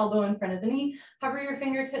 Eventually elbow in front of the knee, hover your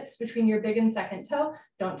fingertips between your big and second toe.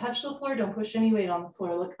 Don't touch the floor, don't push any weight on the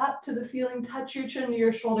floor. Look up to the ceiling, touch your chin to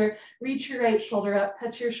your shoulder, reach your right shoulder up,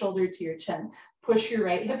 touch your shoulder to your chin. Push your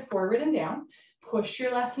right hip forward and down. Push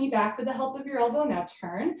your left knee back with the help of your elbow. Now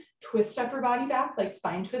turn, twist upper body back like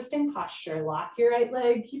spine twisting posture. Lock your right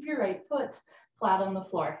leg, keep your right foot flat on the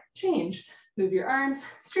floor. Change, move your arms,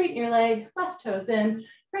 straighten your leg, left toes in,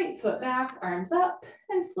 right foot back, arms up,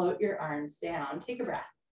 and float your arms down. Take a breath.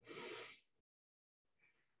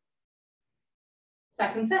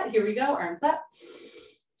 Second set, here we go, arms up.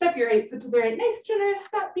 Step your right foot to the right, nice generous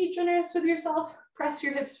step, be generous with yourself. Press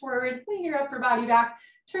your hips forward, lean your upper body back,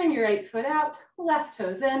 turn your right foot out, left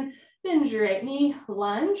toes in, bend your right knee,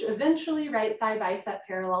 lunge, eventually right thigh bicep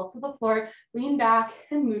parallel to the floor, lean back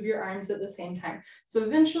and move your arms at the same time. So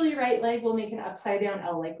eventually right leg will make an upside down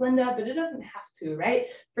L like Linda, but it doesn't have to, right?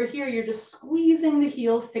 For here, you're just squeezing the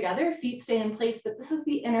heels together, feet stay in place, but this is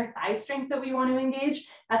the inner thigh strength that we want to engage.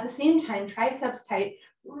 At the same time, triceps tight,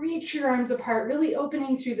 reach your arms apart, really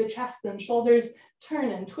opening through the chest and shoulders,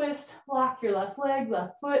 turn and twist, lock your left leg,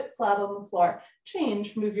 left foot, flat on the floor.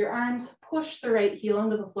 Change, move your arms, push the right heel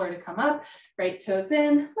into the floor to come up, right toes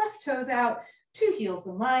in, left toes out, two heels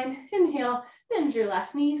in line, inhale, bend your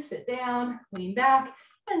left knee, sit down, lean back,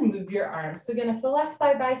 and move your arms. So again, if the left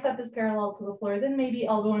thigh bicep is parallel to the floor, then maybe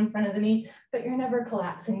elbow in front of the knee, but you're never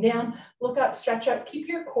collapsing down. Look up, stretch up, keep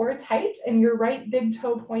your core tight and your right big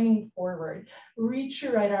toe pointing forward. Reach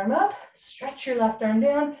your right arm up, stretch your left arm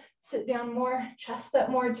down, sit down more, chest up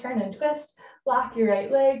more, turn and twist, lock your right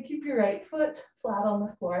leg, keep your right foot flat on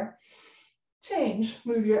the floor. Change,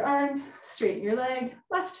 move your arms, straighten your leg,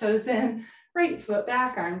 left toes in, right foot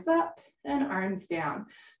back, arms up and arms down.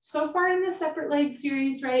 So far in the separate leg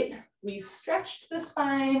series, right, we stretched the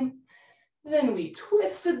spine, then we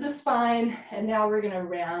twisted the spine, and now we're gonna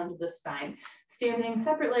round the spine. Standing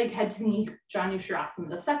separate leg, head to knee, Janushirasana,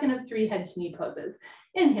 the second of 3 head to knee poses.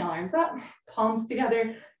 Inhale, arms up, palms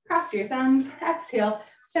together, cross your thumbs, exhale,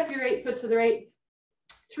 step your right foot to the right,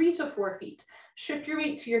 3 to 4 feet. Shift your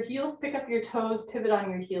weight to your heels, pick up your toes, pivot on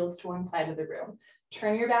your heels to one side of the room.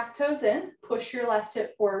 Turn your back toes in, push your left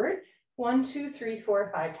hip forward, 1, 2, 3,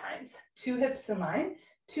 4, 5 times. 2 hips in line,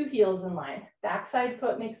 2 heels in line. Backside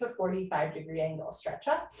foot makes a 45-degree angle. Stretch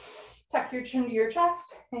up, tuck your chin to your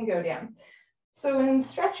chest, and go down. So in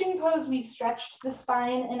stretching pose, we stretched the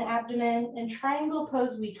spine and abdomen. In triangle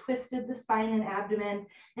pose, we twisted the spine and abdomen.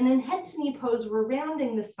 And in head to knee pose, we're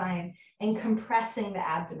rounding the spine and compressing the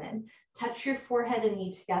abdomen. Touch your forehead and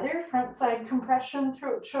knee together. Front side compression,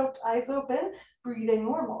 throat choked, eyes open, breathing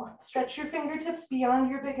normal. Stretch your fingertips beyond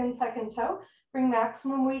your big and second toe. Bring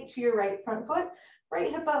maximum weight to your right front foot. Right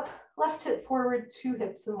hip up, left hip forward, 2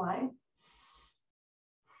 hips in line.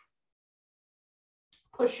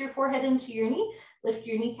 Push your forehead into your knee, lift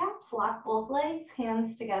your kneecaps, lock both legs,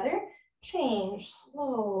 hands together. Change,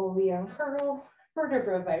 slowly uncurl,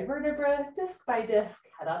 vertebra by vertebra, disc by disc,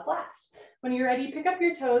 head up last. When you're ready, pick up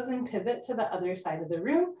your toes and pivot to the other side of the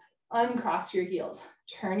room. Uncross your heels.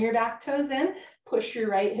 Turn your back toes in, push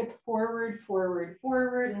your right hip forward, forward,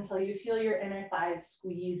 forward until you feel your inner thighs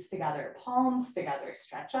squeeze together. Palms together,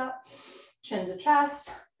 stretch up, chin to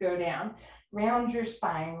chest, go down. Round your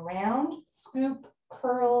spine, round, scoop,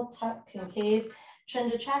 curl, tuck, concave, chin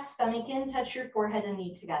to chest, stomach in, touch your forehead and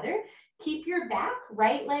knee together. Keep your back,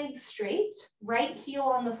 right leg straight, right heel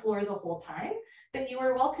on the floor the whole time, but you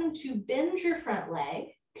are welcome to bend your front leg.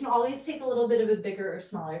 You can always take a little bit of a bigger or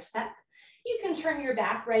smaller step. You can turn your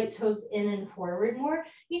back right toes in and forward more.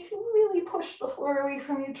 You can really push the floor away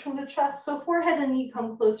from you, chin to chest, so forehead and knee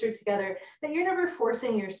come closer together, but you're never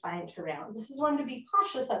forcing your spine to round. This is one to be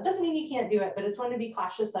cautious of. Doesn't mean you can't do it, but it's one to be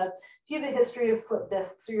cautious of if you have a history of slip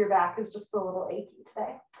discs or your back is just a little achy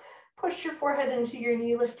today. Push your forehead into your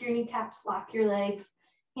knee, lift your kneecaps, lock your legs,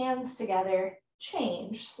 hands together,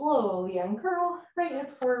 change, slowly uncurl, right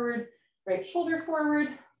hip forward, right shoulder forward,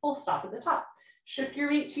 full stop at the top. Shift your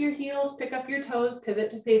weight to your heels, pick up your toes, pivot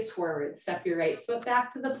to face forward. Step your right foot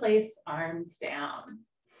back to the place, arms down.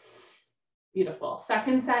 Beautiful.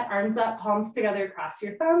 Second set, arms up, palms together, cross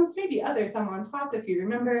your thumbs, maybe other thumb on top if you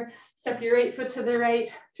remember. Step your right foot to the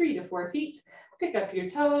right, 3 to 4 feet. Pick up your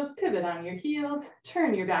toes, pivot on your heels,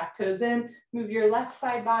 turn your back toes in, move your left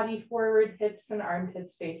side body forward, hips and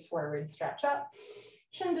armpits face forward, stretch up,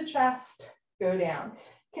 chin to chest, go down.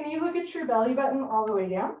 Can you look at your belly button all the way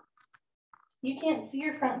down? You can't see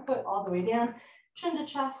your front foot all the way down. Chin to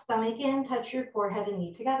chest, stomach in, touch your forehead and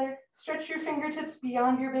knee together. Stretch your fingertips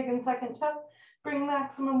beyond your big and second toe. Bring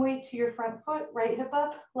maximum weight to your front foot, right hip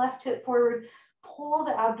up, left hip forward. Pull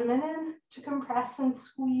the abdomen in to compress and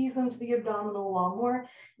squeeze into the abdominal wall more.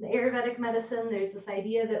 In Ayurvedic medicine, there's this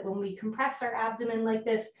idea that when we compress our abdomen like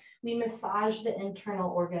this, we massage the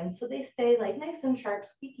internal organs so they stay like nice and sharp,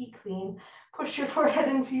 squeaky clean. Push your forehead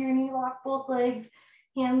into your knee, lock both legs,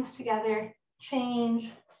 hands together.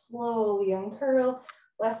 Change, slowly uncurl,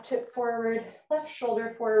 left hip forward, left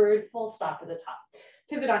shoulder forward, full stop at the top.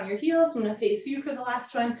 Pivot on your heels. I'm going to face you for the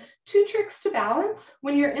last one. 2 tricks to balance.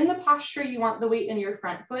 When you're in the posture, you want the weight in your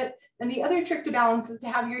front foot. And the other trick to balance is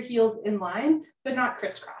to have your heels in line, but not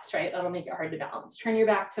crisscross, right? That'll make it hard to balance. Turn your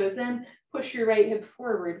back toes in, push your right hip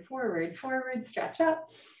forward, forward, forward, stretch up,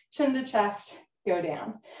 chin to chest, go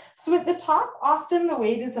down. So at the top, often the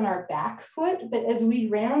weight is in our back foot, but as we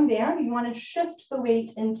round down, you want to shift the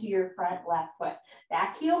weight into your front left foot.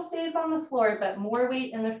 Back heel stays on the floor, but more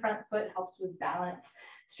weight in the front foot helps with balance.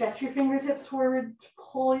 Stretch your fingertips forward,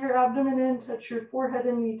 pull your abdomen in, touch your forehead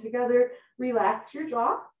and knee together, relax your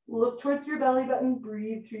jaw, look towards your belly button,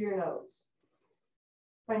 breathe through your nose.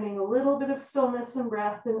 Finding a little bit of stillness and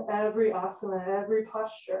breath in every asana, every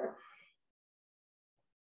posture.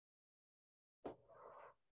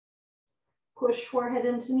 Push forehead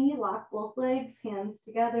into knee, lock both legs, hands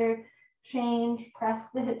together, change, press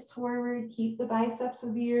the hips forward, keep the biceps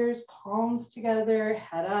of the ears, palms together,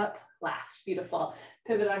 head up, last, beautiful.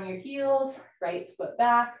 Pivot on your heels, right foot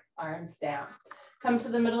back, arms down. Come to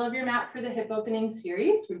the middle of your mat for the hip opening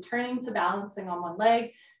series, returning to balancing on one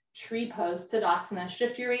leg, tree pose, Tadasana.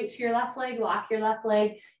 Shift your weight to your left leg, lock your left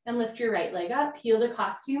leg, and lift your right leg up. Heel to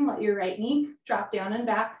costume, let your right knee drop down and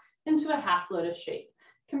back into a half lotus shape.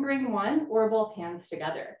 You can bring one or both hands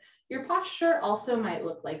together. Your posture also might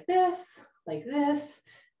look like this,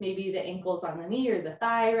 maybe the ankles on the knee or the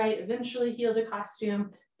thigh, right? Eventually heel to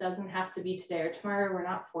costume. Doesn't have to be today or tomorrow. We're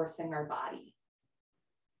not forcing our body.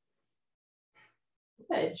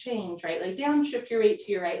 Good, change, right leg down, shift your weight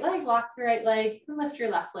to your right leg, lock your right leg, and lift your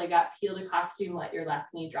left leg up, heel to costume, let your left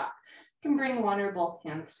knee drop. You can bring one or both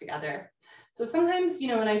hands together. So sometimes, you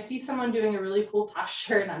know, when I see someone doing a really cool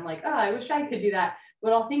posture and I'm like, oh, I wish I could do that.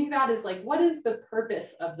 What I'll think about is like, what is the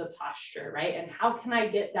purpose of the posture, right? And how can I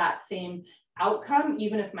get that same outcome,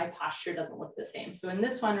 even if my posture doesn't look the same? So in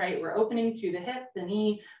this one, right, we're opening through the hip, the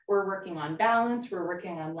knee, we're working on balance, we're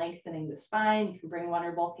working on lengthening the spine. You can bring one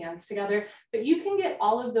or both hands together, but you can get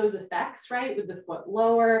all of those effects, right, with the foot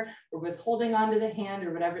lower or with holding onto the hand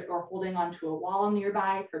or whatever, or holding onto a wall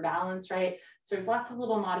nearby for balance, right? So there's lots of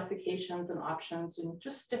little modifications and options and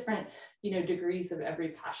just different, you know, degrees of every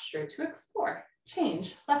posture to explore.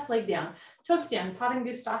 Change, left leg down, toe stand,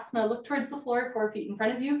 Padangustasana, look towards the floor, 4 feet in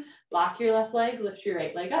front of you, block your left leg, lift your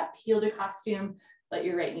right leg up, heel to costume, let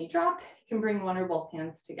your right knee drop. You can bring one or both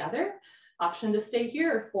hands together. Option to stay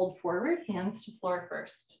here or fold forward, hands to floor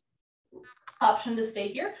first. Option to stay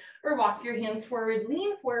here or walk your hands forward,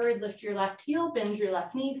 lean forward, lift your left heel, bend your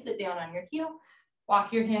left knee, sit down on your heel,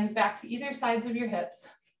 walk your hands back to either sides of your hips,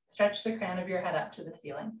 stretch the crown of your head up to the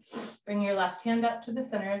ceiling. Bring your left hand up to the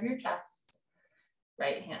center of your chest.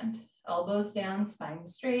 Right hand, elbows down, spine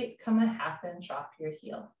straight, come a half inch off your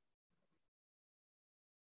heel.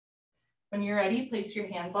 When you're ready, place your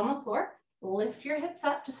hands on the floor, lift your hips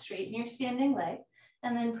up to straighten your standing leg,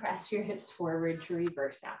 and then press your hips forward to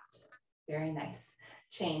reverse out. Very nice.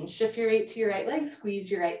 Change, shift your weight to your right leg, squeeze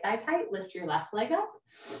your right thigh tight, lift your left leg up.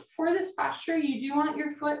 For this posture, you do want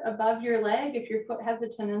your foot above your leg. If your foot has a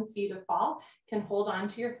tendency to fall, you can hold on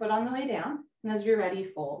to your foot on the way down, and as you're ready,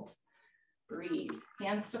 fold. Breathe,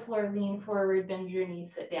 hands to floor, lean forward, bend your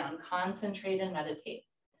knees, sit down, concentrate and meditate.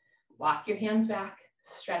 Walk your hands back,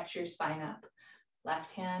 stretch your spine up.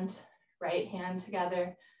 Left hand, right hand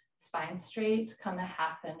together, spine straight, come a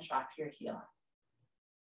half inch off your heel.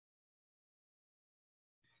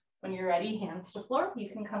 When you're ready, hands to floor, you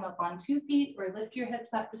can come up on 2 feet or lift your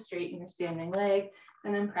hips up to straighten your standing leg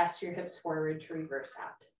and then press your hips forward to reverse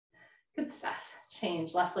out. Good stuff.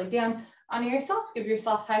 Change, left leg down. Honor yourself, give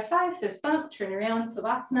yourself high five, fist bump, turn around,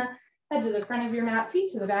 Savasana, head to the front of your mat,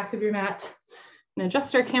 feet to the back of your mat. And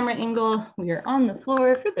adjust our camera angle. We are on the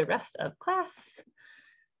floor for the rest of class.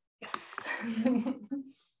 Yes.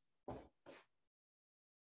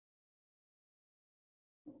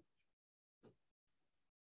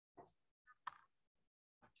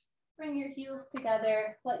 Bring your heels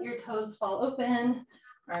together, let your toes fall open,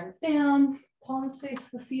 arms down, palms face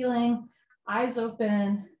the ceiling, eyes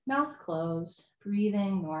open, mouth closed,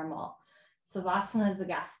 breathing normal. Savasana is a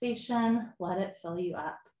gas station, let it fill you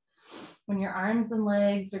up. When your arms and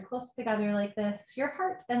legs are close together like this, your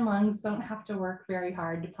heart and lungs don't have to work very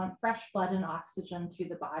hard to pump fresh blood and oxygen through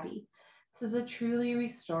the body. This is a truly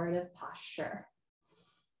restorative posture.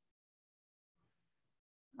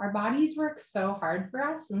 Our bodies work so hard for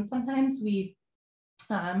us, and sometimes we,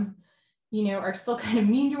 you know, are still kind of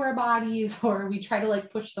mean to our bodies, or we try to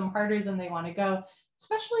like push them harder than they want to go,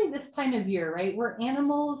 especially this time of year, right? We're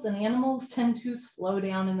animals, and animals tend to slow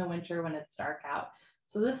down in the winter when it's dark out.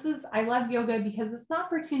 So this is, I love yoga because it's an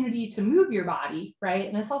opportunity to move your body, right?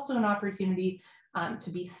 And it's also an opportunity to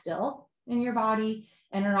be still in your body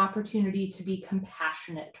and an opportunity to be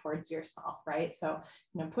compassionate towards yourself, right? So,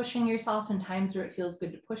 you know, pushing yourself in times where it feels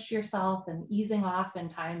good to push yourself and easing off in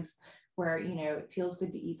times where, you know, it feels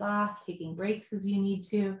good to ease off, taking breaks as you need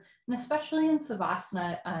to. And especially in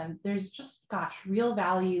Savasana, there's just, gosh, real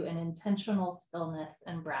value in intentional stillness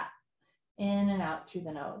and breath In and out through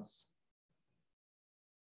the nose.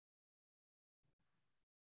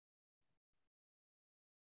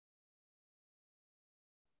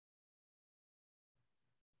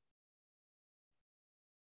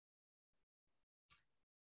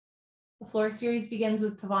 The floor series begins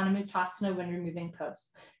with Pavana Muktasana, wind removing pose.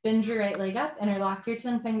 Bend your right leg up, interlock your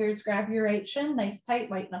 10 fingers, grab your right shin, nice tight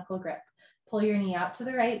white knuckle grip. Pull your knee out to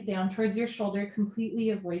the right, down towards your shoulder,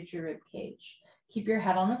 completely avoid your rib cage. Keep your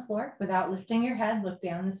head on the floor. Without lifting your head, look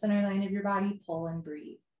down the center line of your body, pull and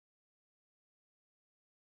breathe.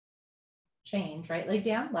 Change, right leg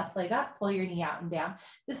down, left leg up, pull your knee out and down.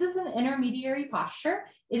 This is an intermediary posture.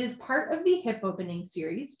 It is part of the hip opening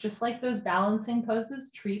series, just like those balancing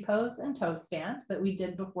poses, tree pose and toe stand that we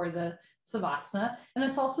did before the Savasana. And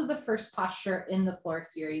it's also the first posture in the floor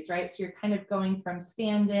series, right? So you're kind of going from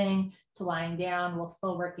standing to lying down while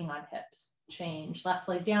still working on hips. Change, left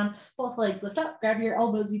leg down, both legs lift up, grab your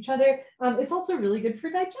elbows each other. It's also really good for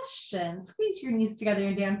digestion. Squeeze your knees together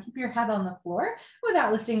and down, keep your head on the floor.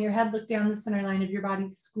 Without lifting your head, look down the center line of your body,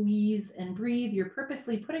 squeeze and breathe. You're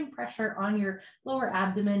purposely putting pressure on your lower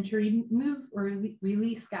abdomen to remove or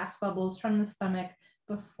release gas bubbles from the stomach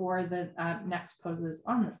before the next poses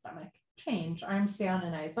on the stomach. Change, arms down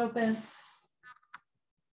and eyes open.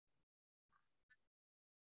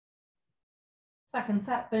 Second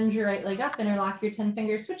set, bend your right leg up, interlock your 10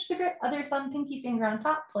 fingers, switch the grip, other thumb, pinky finger on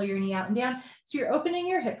top, pull your knee out and down. So you're opening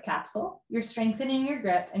your hip capsule, you're strengthening your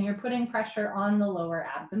grip, and you're putting pressure on the lower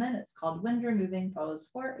abdomen. It's called wind removing pose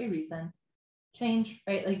for a reason. Change,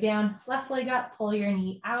 right leg down, left leg up, pull your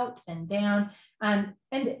knee out and down. And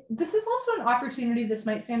this is also an opportunity, this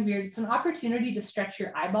might sound weird, it's an opportunity to stretch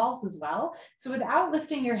your eyeballs as well. So without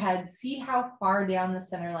lifting your head, see how far down the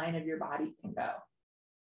center line of your body can go.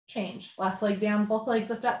 Change, left leg down, both legs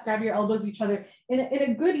lift up, grab your elbows each other. In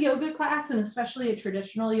a good yoga class, and especially a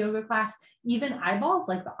traditional yoga class, even eyeballs,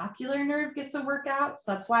 like the ocular nerve, gets a workout.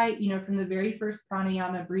 So that's why, you know, from the very first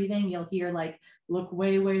pranayama breathing, you'll hear like, look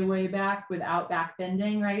way, way, way back without back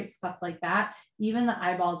bending, right? Stuff like that. Even the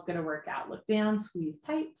eyeballs get a workout. Look down, squeeze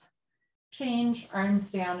tight. Change,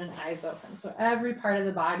 arms down and eyes open. So every part of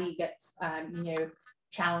the body gets,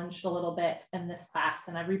 challenged a little bit in this class,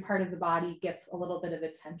 and every part of the body gets a little bit of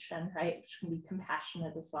attention, right? Which can be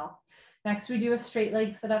compassionate as well. Next, we do a straight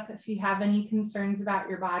leg sit up. If you have any concerns about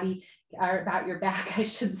your body, or about your back, I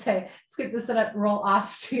should say, skip the sit up, roll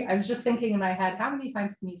off to, I was just thinking in my head, how many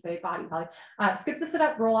times can you say body, Holly? Skip the sit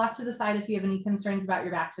up, roll off to the side if you have any concerns about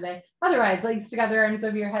your back today. Otherwise, legs together, arms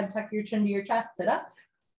over your head, tuck your chin to your chest, sit up.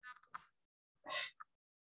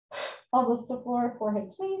 Elbows to floor,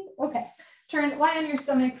 forehead to knees. Okay. Turn, lie on your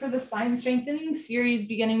stomach for the spine strengthening series,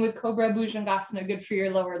 beginning with Cobra Bhujangasana, good for your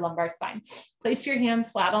lower lumbar spine. Place your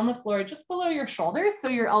hands flat on the floor just below your shoulders so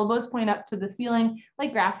your elbows point up to the ceiling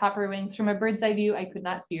like grasshopper wings. From a bird's eye view, I could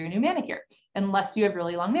not see your new manicure unless you have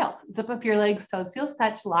really long nails. Zip up your legs, toes, heels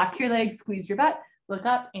touch, lock your legs, squeeze your butt, look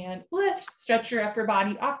up and lift, stretch your upper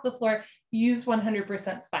body off the floor. Use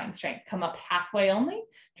 100% spine strength. Come up halfway only.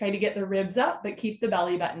 Try to get the ribs up, but keep the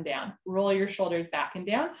belly button down. Roll your shoulders back and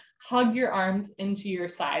down. Hug your arms into your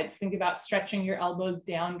sides. Think about stretching your elbows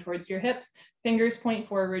down towards your hips. Fingers point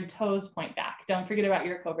forward, toes point back. Don't forget about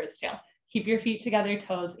your cobra's tail. Keep your feet together,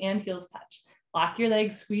 toes and heels touch. Lock your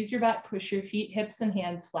legs, squeeze your butt, push your feet, hips, and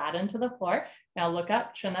hands flat into the floor. Now look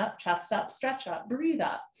up, chin up, chest up, stretch up, breathe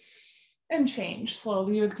up. And change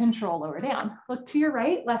slowly with control, lower down. Look to your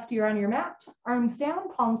right, left ear on your mat, arms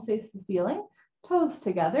down, palms face the ceiling, toes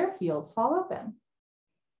together, heels fall open.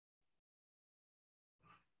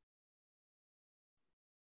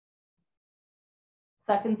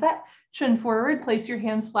 Second set, chin forward, place your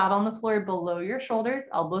hands flat on the floor below your shoulders,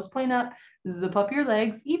 elbows point up, zip up your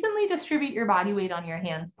legs, evenly distribute your body weight on your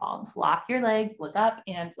hands, palms, lock your legs, look up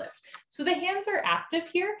and lift. So the hands are active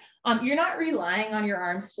here. You're not relying on your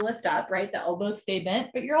arms to lift up, right? The elbows stay bent,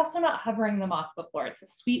 but you're also not hovering them off the floor. It's a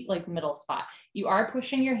sweet like middle spot. You are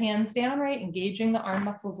pushing your hands down, right? Engaging the arm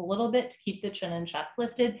muscles a little bit to keep the chin and chest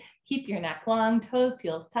lifted. Keep your neck long, toes,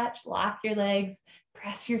 heels touch, lock your legs,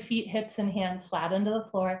 press your feet, hips, and hands flat into the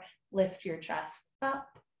floor. Lift your chest up,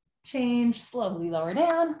 change, slowly lower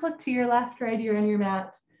down. Look to your left, right ear on your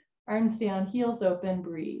mat. Arms down, heels open,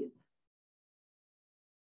 breathe.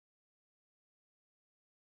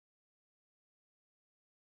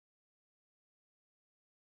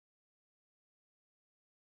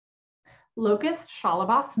 Locust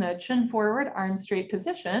Shalabhasana, chin forward, arms straight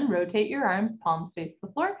position. Rotate your arms, palms face the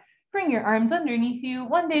floor. Bring your arms underneath you.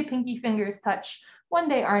 One day pinky fingers touch. One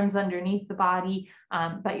day arms underneath the body,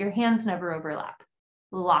 but your hands never overlap.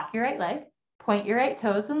 Lock your right leg. Point your right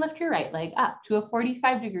toes and lift your right leg up to a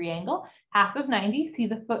 45-degree angle, half of 90. See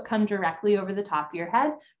the foot come directly over the top of your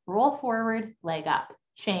head. Roll forward, leg up.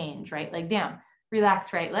 Change, right leg down.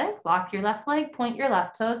 Relax right leg, lock your left leg, point your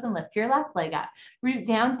left toes and lift your left leg up. Root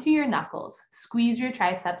down through your knuckles. Squeeze your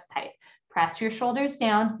triceps tight. Press your shoulders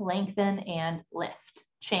down, lengthen and lift.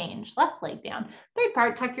 Change, left leg down. Third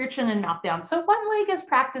part, tuck your chin and mouth down. So one leg is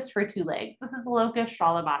practiced for two legs. This is Locust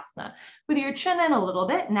Shalabhasana. With your chin in a little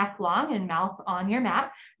bit, neck long and mouth on your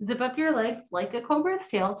mat, zip up your legs like a cobra's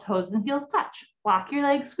tail, toes and heels touch. Lock your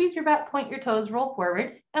legs, squeeze your butt, point your toes, roll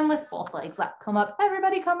forward, and lift both legs up. Come up,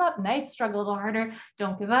 everybody come up. Nice, struggle a little harder.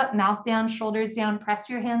 Don't give up, mouth down, shoulders down, press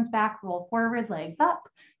your hands back, roll forward, legs up.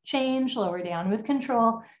 Change, lower down with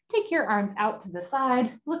control. Take your arms out to the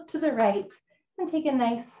side, look to the right, and take a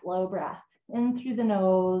nice slow breath in through the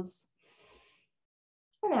nose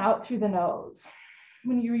and out through the nose.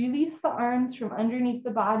 When you release the arms from underneath the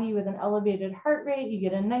body with an elevated heart rate, you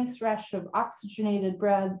get a nice rush of oxygenated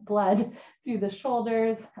blood through the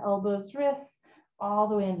shoulders, elbows, wrists, all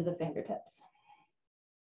the way into the fingertips.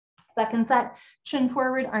 Second set, chin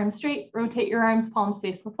forward, arms straight, rotate your arms, palms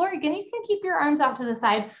face the floor. Again, you can keep your arms out to the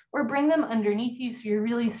side or bring them underneath you so you're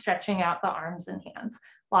really stretching out the arms and hands.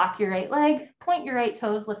 Lock your right leg, point your right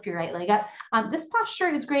toes, lift your right leg up. This posture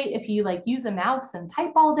is great if you use a mouse and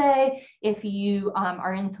type all day, if you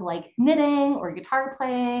are into knitting or guitar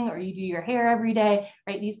playing, or you do your hair every day,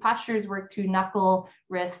 right? These postures work through knuckle,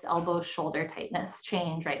 wrist, elbow, shoulder tightness.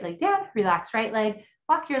 Change, right leg down, relax right leg,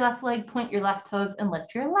 lock your left leg, point your left toes and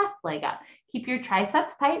lift your left leg up. Keep your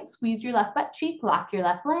triceps tight, squeeze your left butt cheek, lock your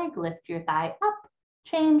left leg, lift your thigh up.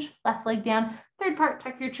 Change, left leg down. Third part,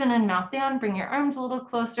 tuck your chin and mouth down, bring your arms a little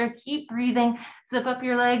closer, keep breathing, zip up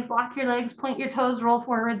your legs, lock your legs, point your toes, roll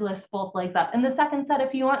forward, lift both legs up. In the second set,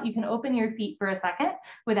 if you want, you can open your feet for a second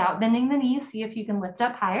without bending the knees, see if you can lift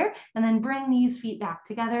up higher, and then bring these feet back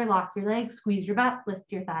together, lock your legs, squeeze your butt,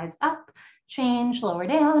 lift your thighs up, change, lower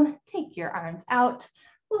down, take your arms out,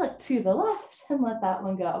 look to the left, and let that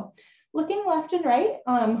one go. Looking left and right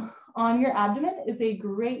on your abdomen is a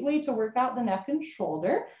great way to work out the neck and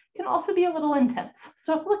shoulder. It can also be a little intense.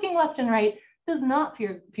 So if looking left and right does not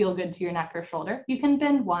feel good to your neck or shoulder, you can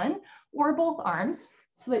bend one or both arms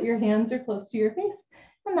so that your hands are close to your face,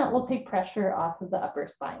 and that will take pressure off of the upper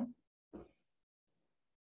spine.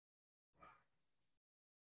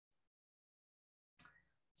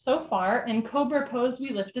 So far in Cobra pose, we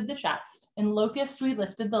lifted the chest. In Locust, we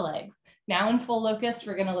lifted the legs. Now in full Locust,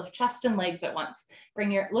 we're gonna lift chest and legs at once.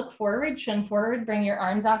 Look forward, chin forward, bring your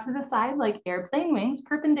arms out to the side like airplane wings,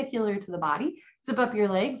 perpendicular to the body. Zip up your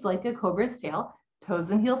legs like a cobra's tail,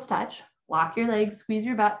 toes and heels touch. Lock your legs, squeeze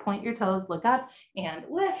your butt, point your toes, look up, and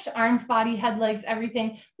lift. Arms, body, head, legs,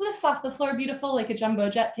 everything lifts off the floor, beautiful, like a jumbo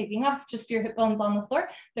jet taking off, just your hip bones on the floor,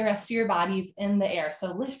 the rest of your body's in the air.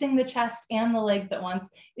 So lifting the chest and the legs at once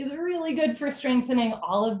is really good for strengthening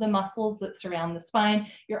all of the muscles that surround the spine.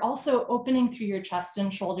 You're also opening through your chest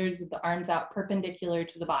and shoulders with the arms out perpendicular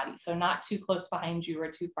to the body, so not too close behind you or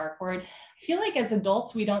too far forward. I feel like as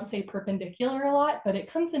adults, we don't say perpendicular a lot, but it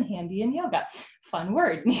comes in handy in yoga. Fun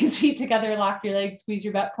word. Knees, feet together, lock your legs, squeeze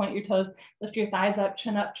your butt, point your toes, lift your thighs up,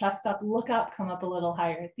 chin up, chest up, look up, come up a little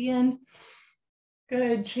higher at the end.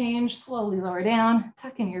 Good, change, slowly lower down,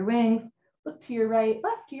 tuck in your wings, look to your right,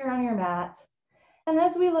 left ear on your mat. And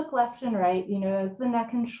as we look left and right, as the neck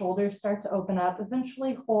and shoulders start to open up,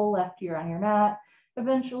 eventually whole left ear on your mat,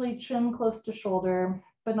 eventually chin close to shoulder,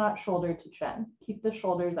 but not shoulder to chin. Keep the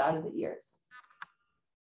shoulders out of the ears.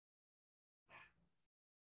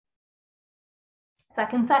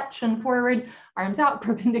 Second set, chin forward, arms out,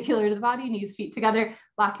 perpendicular to the body, knees, feet together,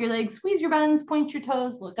 lock your legs, squeeze your buns, point your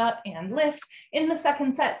toes, look up and lift. In the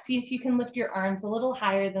second set, see if you can lift your arms a little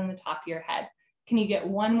higher than the top of your head. Can you get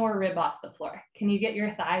one more rib off the floor? Can you get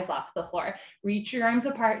your thighs off the floor? Reach your arms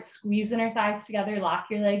apart, squeeze inner thighs together, lock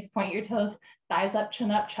your legs, point your toes, thighs up, chin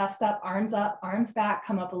up, chest up, arms back,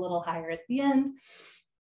 come up a little higher at the end.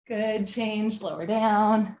 Good, change, lower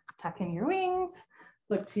down, tuck in your wings.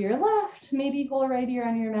 Look to your left, maybe whole right ear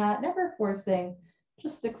on your mat, never forcing,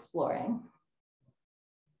 just exploring.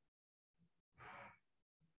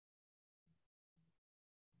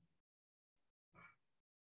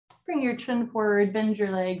 Bring your chin forward, bend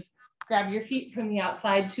your legs, grab your feet from the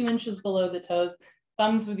outside, 2 inches below the toes,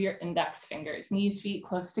 thumbs with your index fingers, knees, feet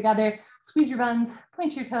close together, squeeze your buns,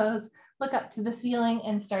 point your toes, look up to the ceiling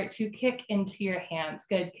and start to kick into your hands.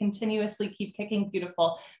 Good, continuously keep kicking,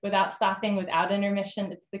 beautiful, without stopping, without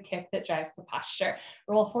intermission. It's the kick that drives the posture.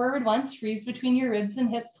 Roll forward once, freeze between your ribs and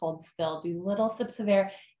hips, hold still, do little sips of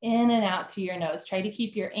air in and out through your nose. Try to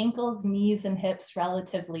keep your ankles, knees, and hips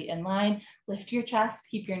relatively in line. Lift your chest,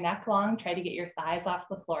 keep your neck long, try to get your thighs off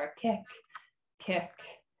the floor. Kick, kick,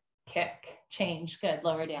 kick, change, good,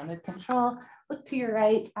 lower down with control. Look to your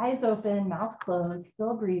right, eyes open, mouth closed,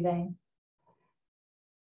 still breathing.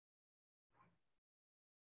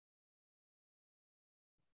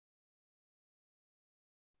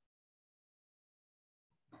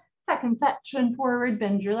 Second set, chin forward,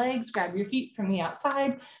 bend your legs, grab your feet from the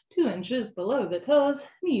outside, 2 inches below the toes,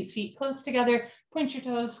 knees, feet close together, point your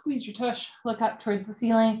toes, squeeze your tush, look up towards the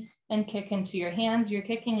ceiling and kick into your hands. You're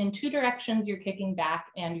kicking in 2 directions, you're kicking back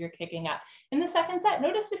and you're kicking up. In the second set,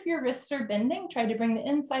 notice if your wrists are bending, try to bring the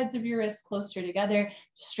insides of your wrists closer together,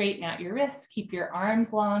 straighten out your wrists, keep your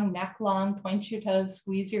arms long, neck long, point your toes,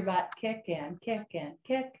 squeeze your butt, kick and kick and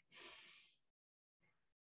kick.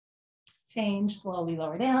 Change, slowly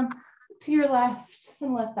lower down to your left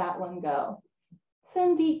and let that one go.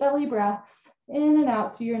 Send deep belly breaths in and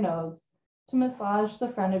out through your nose to massage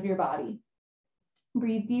the front of your body.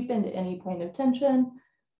 Breathe deep into any point of tension.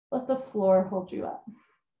 Let the floor hold you up.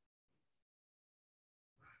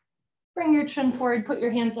 Bring your chin forward, put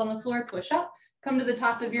your hands on the floor, push up. Come to the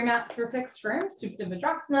top of your mat for fixed firm, Supta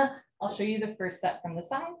Vajrasana. I'll show you the first set from the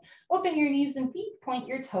side. Open your knees and feet, point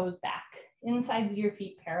your toes back. Insides of your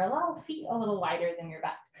feet parallel, feet a little wider than your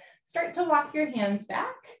butt. Start to walk your hands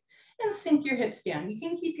back and sink your hips down. You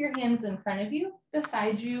can keep your hands in front of you,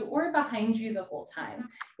 beside you, or behind you the whole time.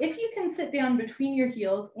 If you can sit down between your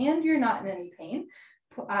heels and you're not in any pain,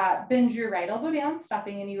 bend your right elbow down,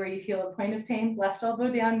 stopping anywhere you feel a point of pain. Left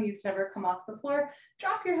elbow down, knees never come off the floor.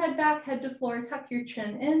 Drop your head back, head to floor, tuck your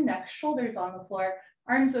chin in, neck, shoulders on the floor.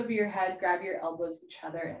 Arms over your head, grab your elbows each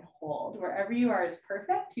other and hold. Wherever you are is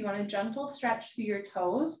perfect. You want a gentle stretch through your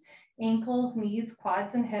toes, ankles, knees,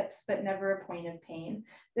 quads, and hips, but never a point of pain.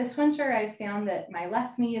 This winter, I found that my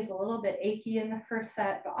left knee is a little bit achy in the first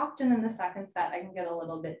set, but often in the second set, I can get a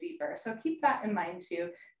little bit deeper. So keep that in mind too.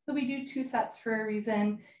 So we do 2 sets for a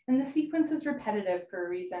reason, and the sequence is repetitive for a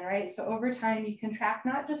reason, right? So over time, you can track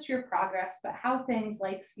not just your progress, but how things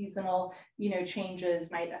like seasonal, changes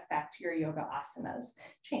might affect your yoga asanas.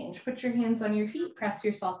 Change, put your hands on your feet, press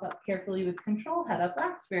yourself up carefully with control, head up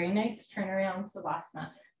last, very nice, turn around, Savasana.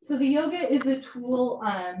 So the yoga is a tool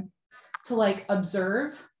to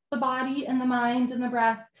observe the body and the mind and the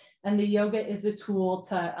breath, and the yoga is a tool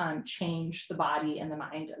to change the body and the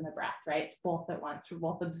mind and the breath, right? It's both at once. We're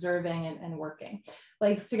both observing and working.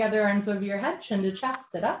 Legs together, arms over your head, chin to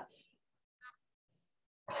chest, sit up.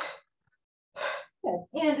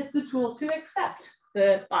 Good. And it's a tool to accept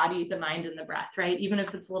the body, the mind, and the breath, right? Even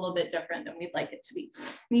if it's a little bit different than we'd like it to be.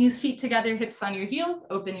 Knees, feet together, hips on your heels,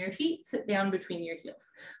 open your feet, sit down between your heels.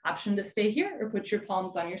 Option to stay here or put your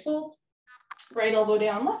palms on your soles. Right elbow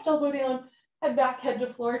down, left elbow down, head back, head to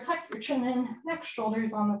floor, tuck your chin in, neck,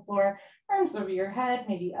 shoulders on the floor, arms over your head,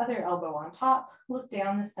 maybe other elbow on top, look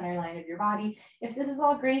down the center line of your body. If this is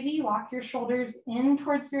all gravy, walk your shoulders in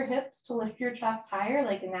towards your hips to lift your chest higher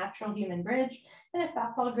like a natural human bridge. And if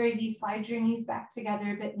that's all gravy, slide your knees back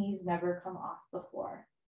together, but knees never come off the floor.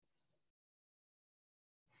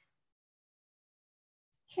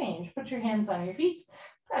 Change, put your hands on your feet.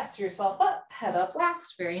 Press yourself up, head up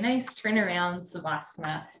last, very nice, turn around,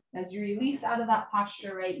 Savasana. As you release out of that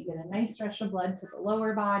posture, right, you get a nice rush of blood to the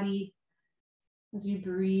lower body as you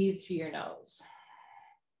breathe through your nose.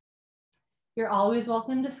 You're always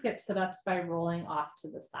welcome to skip sit-ups by rolling off to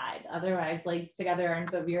the side. Otherwise, legs together,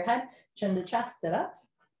 arms over your head, chin to chest, sit up.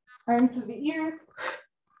 Arms to the ears,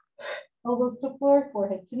 elbows to floor,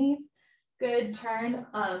 forehead to knees. Good, turn,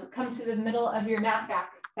 come to the middle of your mat,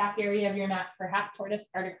 back area of your mat for half tortoise,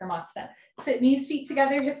 Ardha Karmasana. Sit knees, feet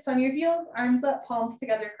together, hips on your heels, arms up, palms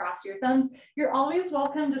together, cross your thumbs. You're always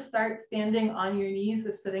welcome to start standing on your knees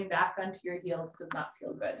if sitting back onto your heels does not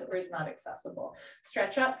feel good or is not accessible.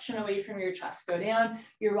 Stretch up, chin away from your chest, go down.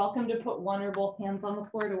 You're welcome to put one or both hands on the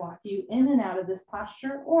floor to walk you in and out of this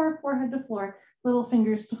posture, or forehead to floor, little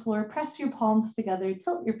fingers to floor, press your palms together,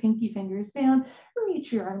 tilt your pinky fingers down,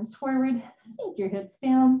 reach your arms forward, sink your hips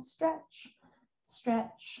down, stretch,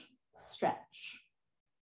 stretch, stretch.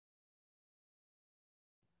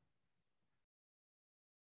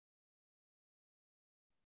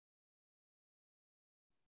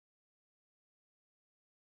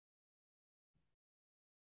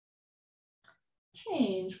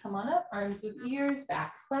 Change, come on up, arms with ears,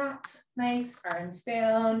 back flat, nice, arms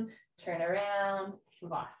down, turn around,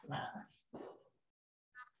 Savasana.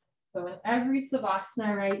 So in every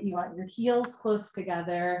Savasana, right, you want your heels close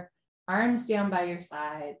together, arms down by your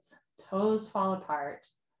sides, toes fall apart,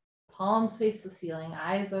 palms face the ceiling,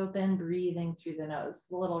 eyes open, breathing through the nose.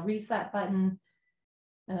 The little reset button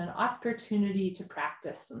and an opportunity to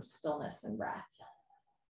practice some stillness and breath.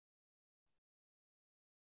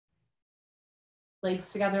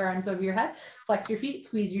 Legs together, arms over your head, flex your feet,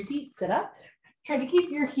 squeeze your seat, sit up. Try to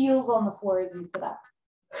keep your heels on the floor as you sit up.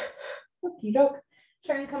 Okie doke.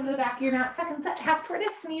 Turn, come to the back of your mat. Second set, half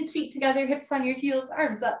tortoise, knees, feet together, hips on your heels,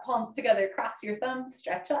 arms up, palms together, cross your thumbs,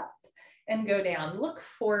 stretch up and go down. Look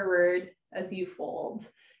forward as you fold.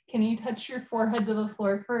 Can you touch your forehead to the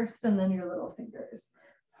floor first and then your little fingers?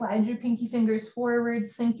 Slide your pinky fingers forward,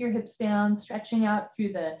 sink your hips down, stretching out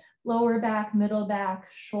through the lower back, middle back,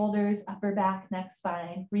 shoulders, upper back, neck,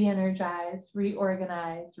 spine. Re-energize,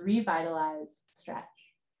 reorganize, revitalize, stretch.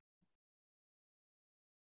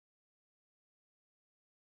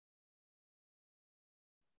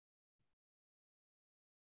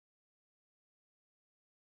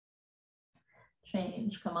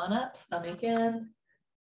 Change, come on up, stomach in.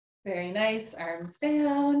 Very nice, arms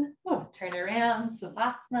down. Oh, turn around,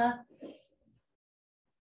 Savasana.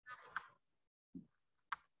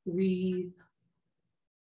 Breathe.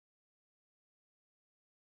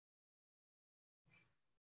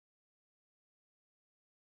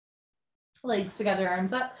 Legs together,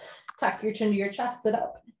 arms up. Tuck your chin to your chest, sit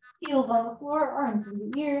up. Heels on the floor, arms over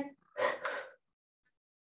the ears.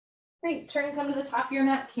 Great, turn, come to the top of your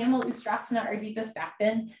mat, Camel Ustrasana, our deepest back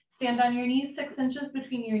bend. Stand on your knees, 6 inches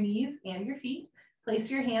between your knees and your feet. Place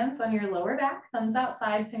your hands on your lower back, thumbs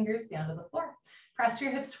outside, fingers down to the floor. Press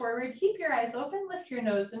your hips forward, keep your eyes open, lift your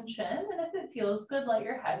nose and chin, and if it feels good, let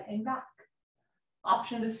your head hang back.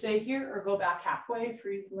 Option to stay here or go back halfway,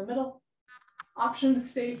 freeze in the middle. Option to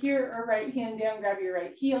stay here or right hand down, grab your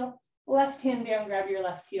right heel. Left hand down, grab your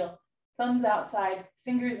left heel. Thumbs outside,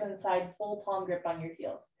 fingers inside, full palm grip on your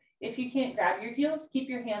heels. If you can't grab your heels, keep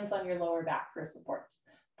your hands on your lower back for support.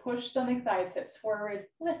 Push stomach, thighs, hips forward,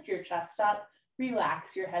 lift your chest up,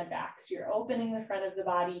 relax your head back. So you're opening the front of the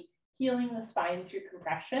body, healing the spine through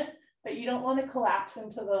compression, but you don't want to collapse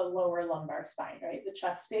into the lower lumbar spine, right? The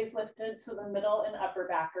chest stays lifted, so the middle and upper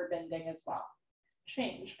back are bending as well.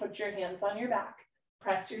 Change, put your hands on your back,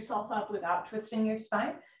 press yourself up without twisting your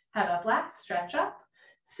spine, head up flat, stretch up.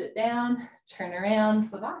 Sit down, turn around,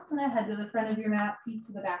 Savasana, head to the front of your mat, feet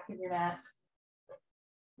to the back of your mat.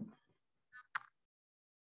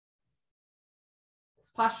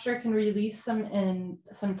 This posture can release some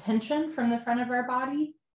tension from the front of our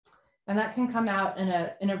body, and that can come out in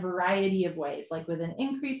a variety of ways, like with an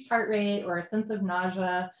increased heart rate or a sense of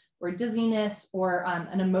nausea or dizziness, or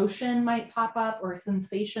an emotion might pop up, or a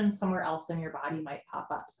sensation somewhere else in your body might pop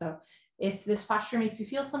up. So if this posture makes you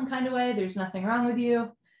feel some kind of way, there's nothing wrong with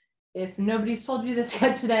you. If nobody's told you this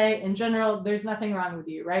yet today, in general, there's nothing wrong with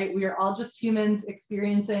you, right? We are all just humans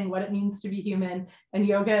experiencing what it means to be human, and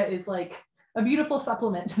yoga is like a beautiful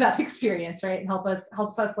supplement to that experience, right? And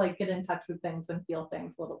helps us like get in touch with things and feel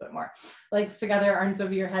things a little bit more. Legs together, arms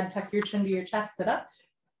over your head, tuck your chin to your chest, sit up.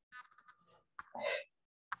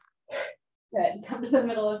 Good. Come to the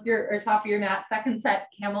middle of your or top of your mat, second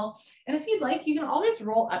set, camel. And if you'd like, you can always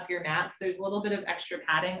roll up your mats. There's a little bit of extra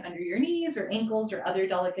padding under your knees or ankles or other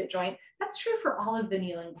delicate joint. That's true for all of the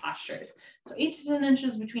kneeling postures. So 8 to 10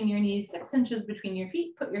 inches between your knees, 6 inches between your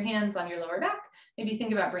feet. Put your hands on your lower back. Maybe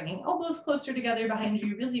think about bringing elbows closer together behind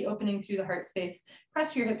you, really opening through the heart space.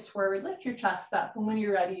 Press your hips forward, lift your chest up. And when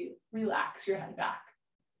you're ready, relax your head back.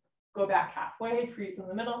 Go back halfway, freeze in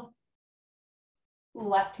the middle.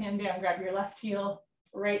 Left hand down, grab your left heel.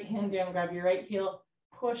 Right hand down, grab your right heel.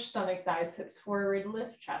 Push stomach, thighs, hips forward.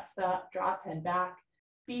 Lift chest up, drop head back.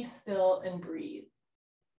 Be still and breathe.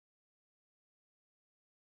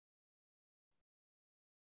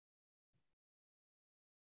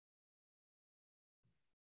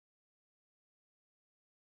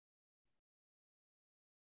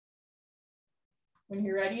 When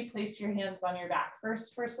you're ready, place your hands on your back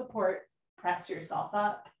first for support. Press yourself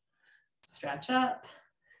up. Stretch up,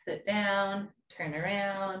 sit down, turn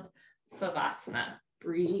around, Savasana,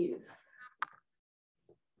 breathe.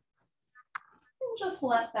 And just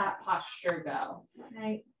let that posture go,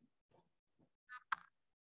 right?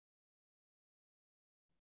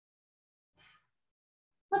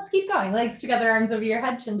 Let's keep going. Legs together, arms over your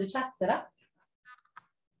head, chin to chest, sit up.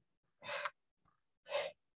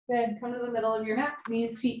 Good, come to the middle of your mat,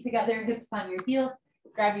 knees, feet together, hips on your heels.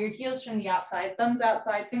 Grab your heels from the outside, thumbs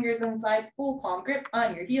outside, fingers inside, full palm grip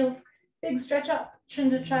on your heels. Big stretch up, chin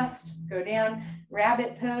to chest, go down,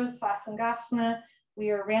 rabbit pose, Sasangasana. We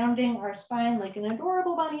are rounding our spine like an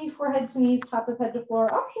adorable bunny, forehead to knees, top of head to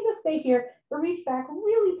floor. Option to stay here, or reach back,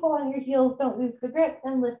 really pull on your heels, don't lose the grip,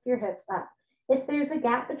 and lift your hips up. If there's a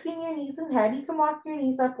gap between your knees and head, you can walk your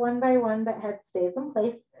knees up one by one, but head stays in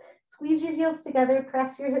place. Squeeze your heels together,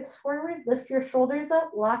 press your hips forward, lift your shoulders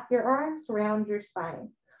up, lock your arms, round your spine.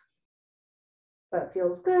 That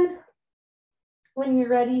feels good. When you're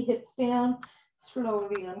ready, hips down,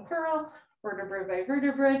 slowly uncurl, vertebra by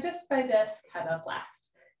vertebra, disc by disc, head up last.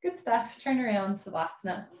 Good stuff, turn around,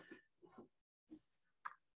 Savasana.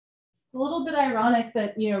 It's a little bit ironic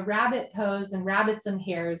that, you know, rabbit pose and rabbits and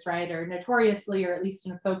hares, right, are notoriously, or at least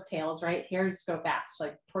in folk tales, right, hares go fast,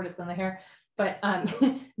 like tortoise and the hare. But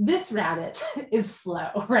this rabbit is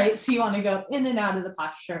slow, right? So you want to go in and out of the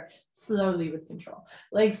posture slowly with control.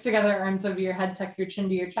 Legs together, arms over your head, tuck your chin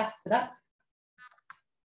to your chest, sit up.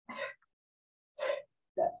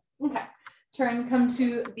 Good. Okay. Turn, come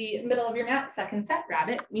to the middle of your mat, second set,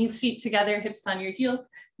 rabbit. Knees, feet together, hips on your heels.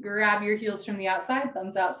 Grab your heels from the outside,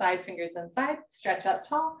 thumbs outside, fingers inside. Stretch up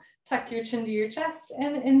tall, tuck your chin to your chest,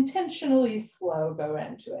 and intentionally slow go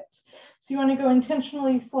into it. So you want to go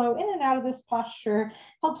intentionally slow in and out of this posture,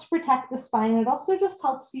 helps protect the spine. It also just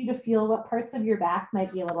helps you to feel what parts of your back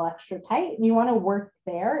might be a little extra tight, and you want to work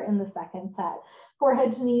there in the second set.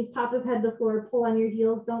 Forehead to knees, top of head to floor, pull on your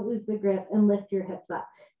heels, don't lose the grip, and lift your hips up.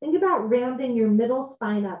 Think about rounding your middle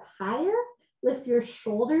spine up higher. Lift your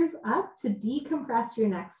shoulders up to decompress your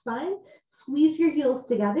neck spine. Squeeze your heels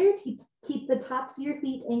together. Keep the tops of your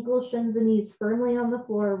feet, ankles, shins, and knees firmly on the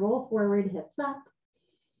floor. Roll forward, hips up.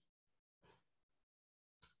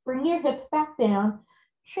 Bring your hips back down.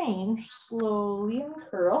 Change, slowly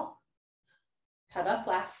uncurl. Head up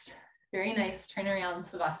last. Very nice. Turn around,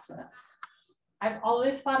 Savasana. I've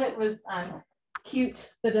always thought it was cute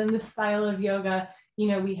that in this style of yoga, you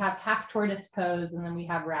know, we have half tortoise pose and then we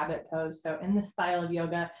have rabbit pose. So in this style of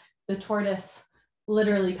yoga, the tortoise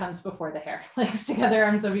literally comes before the hare. Legs together,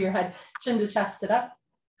 arms over your head, chin to chest, sit up.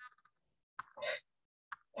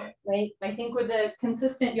 Right? I think with a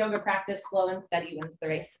consistent yoga practice, slow and steady wins the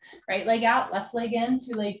race. Right leg out, left leg in,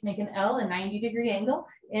 two legs make an L, a 90-degree angle.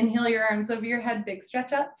 Inhale your arms over your head, big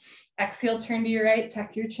stretch up. Exhale, turn to your right,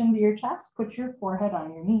 tuck your chin to your chest, put your forehead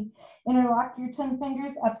on your knee. Interlock your 10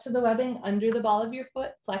 fingers up to the webbing under the ball of your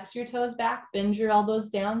foot. Flex your toes back, bend your elbows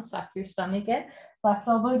down, suck your stomach in. Left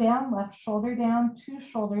elbow down, left shoulder down, two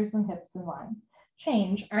shoulders and hips in line.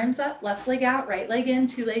 Change, arms up, left leg out, right leg in,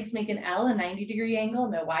 two legs make an L, a 90-degree angle,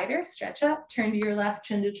 no wider. Stretch up, turn to your left,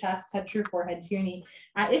 chin to chest, touch your forehead to your knee.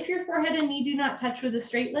 If your forehead and knee do not touch with a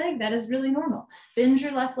straight leg, that is really normal. Bend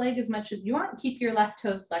your left leg as much as you want. Keep your left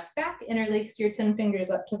toes flexed back. Interlace your 10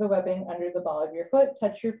 fingers up to the webbing under the ball of your foot.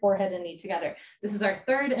 Touch your forehead and knee together. This is our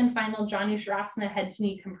third and final Janushirasana head to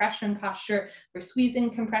knee compression posture. We're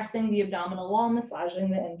squeezing, compressing the abdominal wall,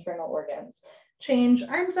 massaging the internal organs. Change,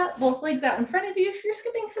 arms up, both legs out in front of you. If you're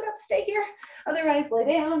skipping, sit up, stay here. Otherwise,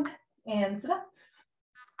 lay down and sit up.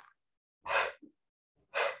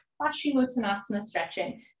 Paschimottanasana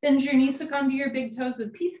stretching. Bend your knees, hook onto your big toes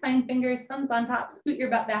with peace sign fingers, thumbs on top, scoot your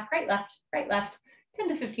butt back, right, left, 10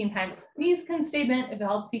 to 15 times. Knees can stay bent if it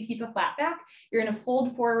helps you keep a flat back. You're gonna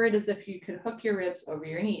fold forward as if you could hook your ribs over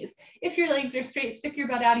your knees. If your legs are straight, stick your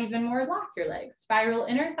butt out even more, lock your legs. Spiral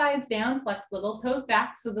inner thighs down, flex little toes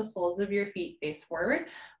back so the soles of your feet face forward.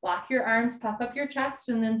 Lock your arms, puff up your chest,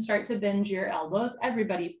 and then start to bend your elbows.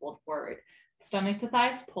 Everybody fold forward. Stomach to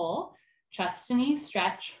thighs, pull. Chest to knees,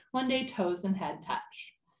 stretch. One day, toes and head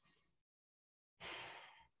touch.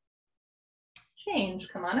 Change,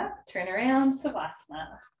 come on up, turn around,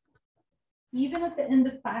 Savasana. Even at the end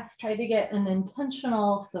of class, try to get an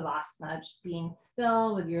intentional Savasana, just being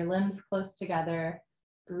still with your limbs close together.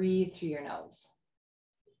 Breathe through your nose.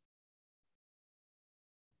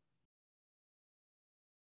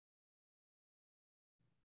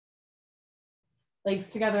 Legs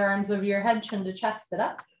together, arms over your head, chin to chest, sit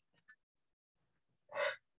up.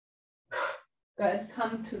 Good,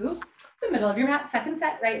 come to the middle of your mat, second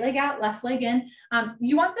set, right leg out, left leg in.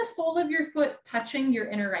 You want the sole of your foot touching your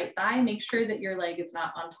inner right thigh. Make sure that your leg is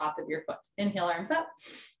not on top of your foot. Inhale, arms up.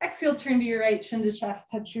 Exhale, turn to your right, chin to chest,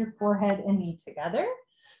 touch your forehead and knee together.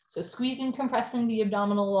 So squeezing, compressing the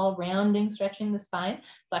abdominal wall, rounding, stretching the spine.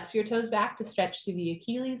 Flex your toes back to stretch through the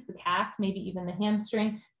Achilles, the calf, maybe even the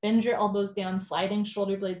hamstring. Bend your elbows down, sliding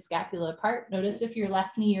shoulder blades, scapula apart. Notice if your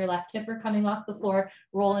left knee or left hip are coming off the floor.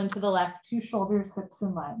 Roll into the left, two shoulders, hips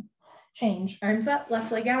in line. Change, arms up,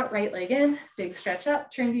 left leg out, right leg in, big stretch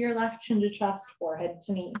up, turn to your left, chin to chest, forehead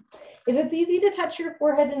to knee. If it's easy to touch your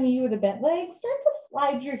forehead and knee with a bent leg, start to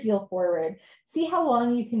slide your heel forward. See how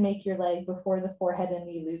long you can make your leg before the forehead and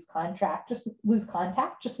knee lose contact.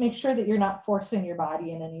 Just make sure that you're not forcing your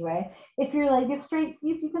body in any way. If your leg is straight,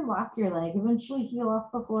 see if you can lock your leg. Eventually heel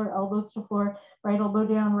off the floor, elbows to floor, right elbow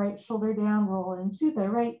down, right shoulder down, roll into the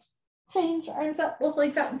right. Change, arms up, both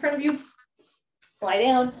legs out in front of you. Lie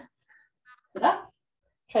down. Sit up,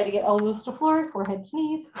 try to get elbows to floor, forehead to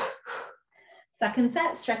knees. Second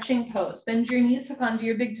set, stretching toes. Bend your knees, hook onto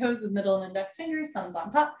your big toes with middle and index fingers, thumbs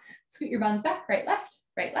on top. Scoot your buns back, right, left,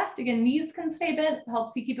 right, left. Again, knees can stay bent,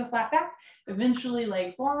 helps you keep a flat back. Eventually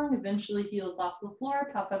legs long, eventually heels off the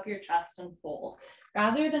floor, puff up your chest and fold.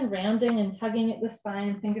 Rather than rounding and tugging at the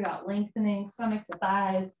spine, think about lengthening stomach to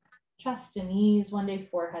thighs, chest to knees, one day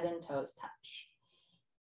forehead and toes touch.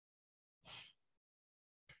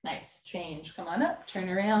 Nice, change, come on up, turn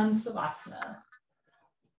around, Savasana.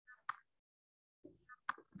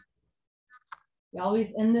 We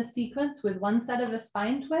always end this sequence with one set of a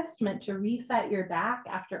spine twist meant to reset your back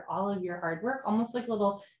after all of your hard work, almost like a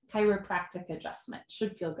little chiropractic adjustment.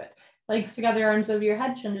 Should feel good. Legs together, arms over your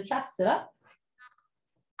head, chin to chest, sit up.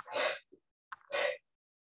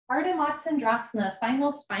 Ardha Matsyendrasana,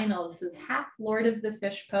 final spinal. This is half Lord of the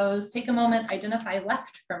Fish pose. Take a moment, identify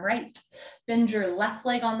left from right. Bend your left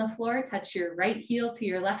leg on the floor, touch your right heel to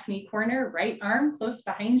your left knee corner, right arm close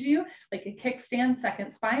behind you, like a kickstand,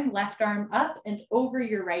 second spine, left arm up and over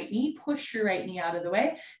your right knee. Push your right knee out of the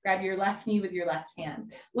way. Grab your left knee with your left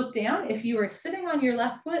hand. Look down. If you are sitting on your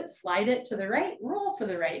left foot, slide it to the right, roll to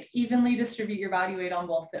the right. Evenly distribute your body weight on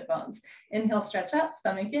both sit bones. Inhale, stretch up,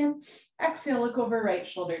 stomach in. Exhale, look over, right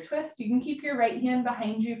shoulder twist. You can keep your right hand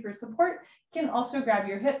behind you for support. You can also grab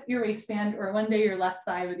your hip, your waistband, or one day your left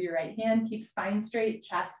thigh with your right hand. Keep spine straight,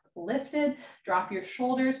 chest lifted. Drop your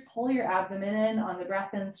shoulders, pull your abdomen in. On the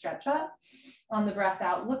breath in, stretch up. On the breath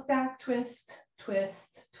out, look back, twist,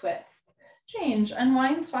 twist, twist. Change,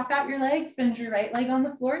 unwind, swap out your legs, bend your right leg on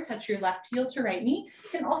the floor, touch your left heel to right knee. You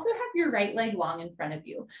can also have your right leg long in front of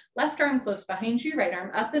you. Left arm close behind you, right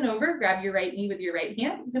arm up and over, grab your right knee with your right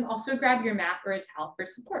hand. You can also grab your mat or a towel for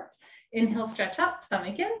support. Inhale, stretch up,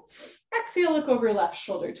 stomach in. Exhale, look over, left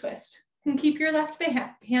shoulder twist. You can keep your left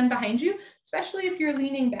hand behind you, especially if you're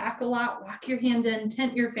leaning back a lot. Walk your hand in,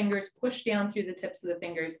 tent your fingers, push down through the tips of the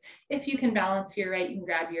fingers. If you can balance your right, you can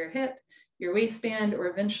grab your hip, your waistband, or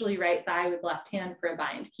eventually right thigh with left hand for a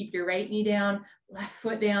bind. Keep your right knee down, left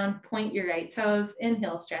foot down, point your right toes.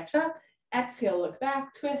 Inhale, stretch up. Exhale, look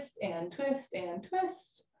back, twist and twist and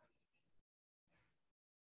twist.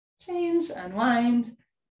 Change, unwind,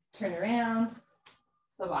 turn around,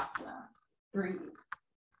 Savasana. Breathe.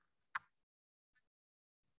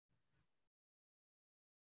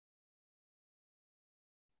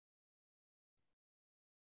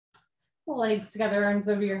 Legs together, arms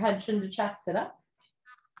over your head, chin to chest, sit up.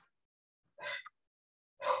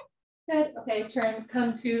 Good, okay, turn,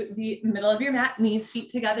 come to the middle of your mat, knees, feet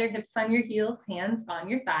together, hips on your heels, hands on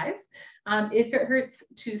your thighs. If it hurts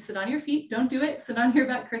to sit on your feet, don't do it. Sit on your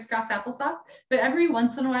butt, crisscross applesauce. But every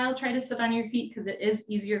once in a while, try to sit on your feet because it is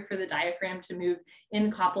easier for the diaphragm to move in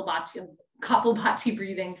Kapalbhati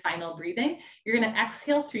breathing, final breathing. You're gonna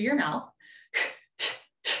exhale through your mouth.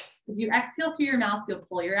 As you exhale through your mouth, you'll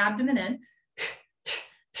pull your abdomen in.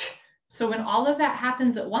 So when all of that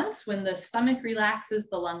happens at once, when the stomach relaxes,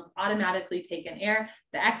 the lungs automatically take in air.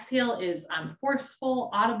 The exhale is forceful,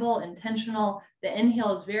 audible, intentional. The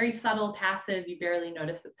inhale is very subtle, passive. You barely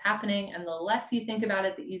notice it's happening. And the less you think about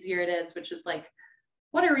it, the easier it is, which is like,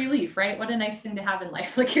 what a relief, right? What a nice thing to have in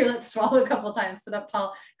life. Lick your lips, swallow a couple times, sit up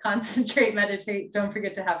tall, concentrate, meditate. Don't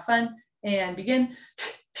forget to have fun and begin.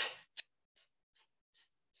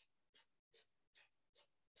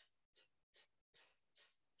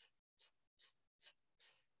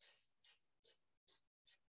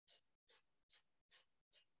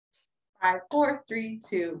 5, 4, 3,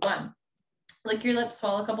 2, 1. Lick your lips,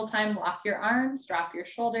 swallow a couple times, lock your arms, drop your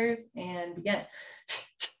shoulders, and begin.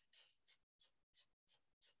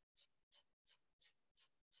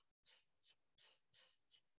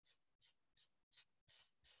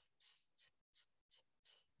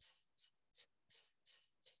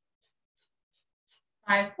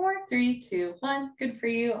 Five, 4, 3, 2, 1. Good for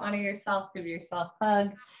you. Honor yourself. Give yourself a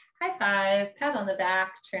hug. High five. Pat on the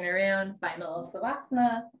back. Turn around. Final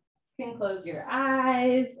Savasana. You can close your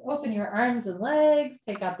eyes. Open your arms and legs.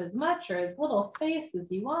 Take up as much or as little space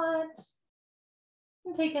as you want.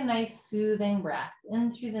 And take a nice soothing breath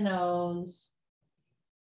in through the nose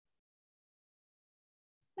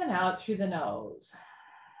and out through the nose.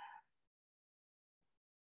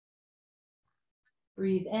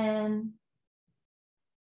 Breathe in.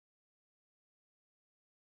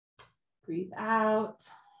 Breathe out.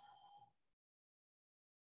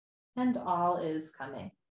 And all is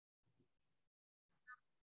coming.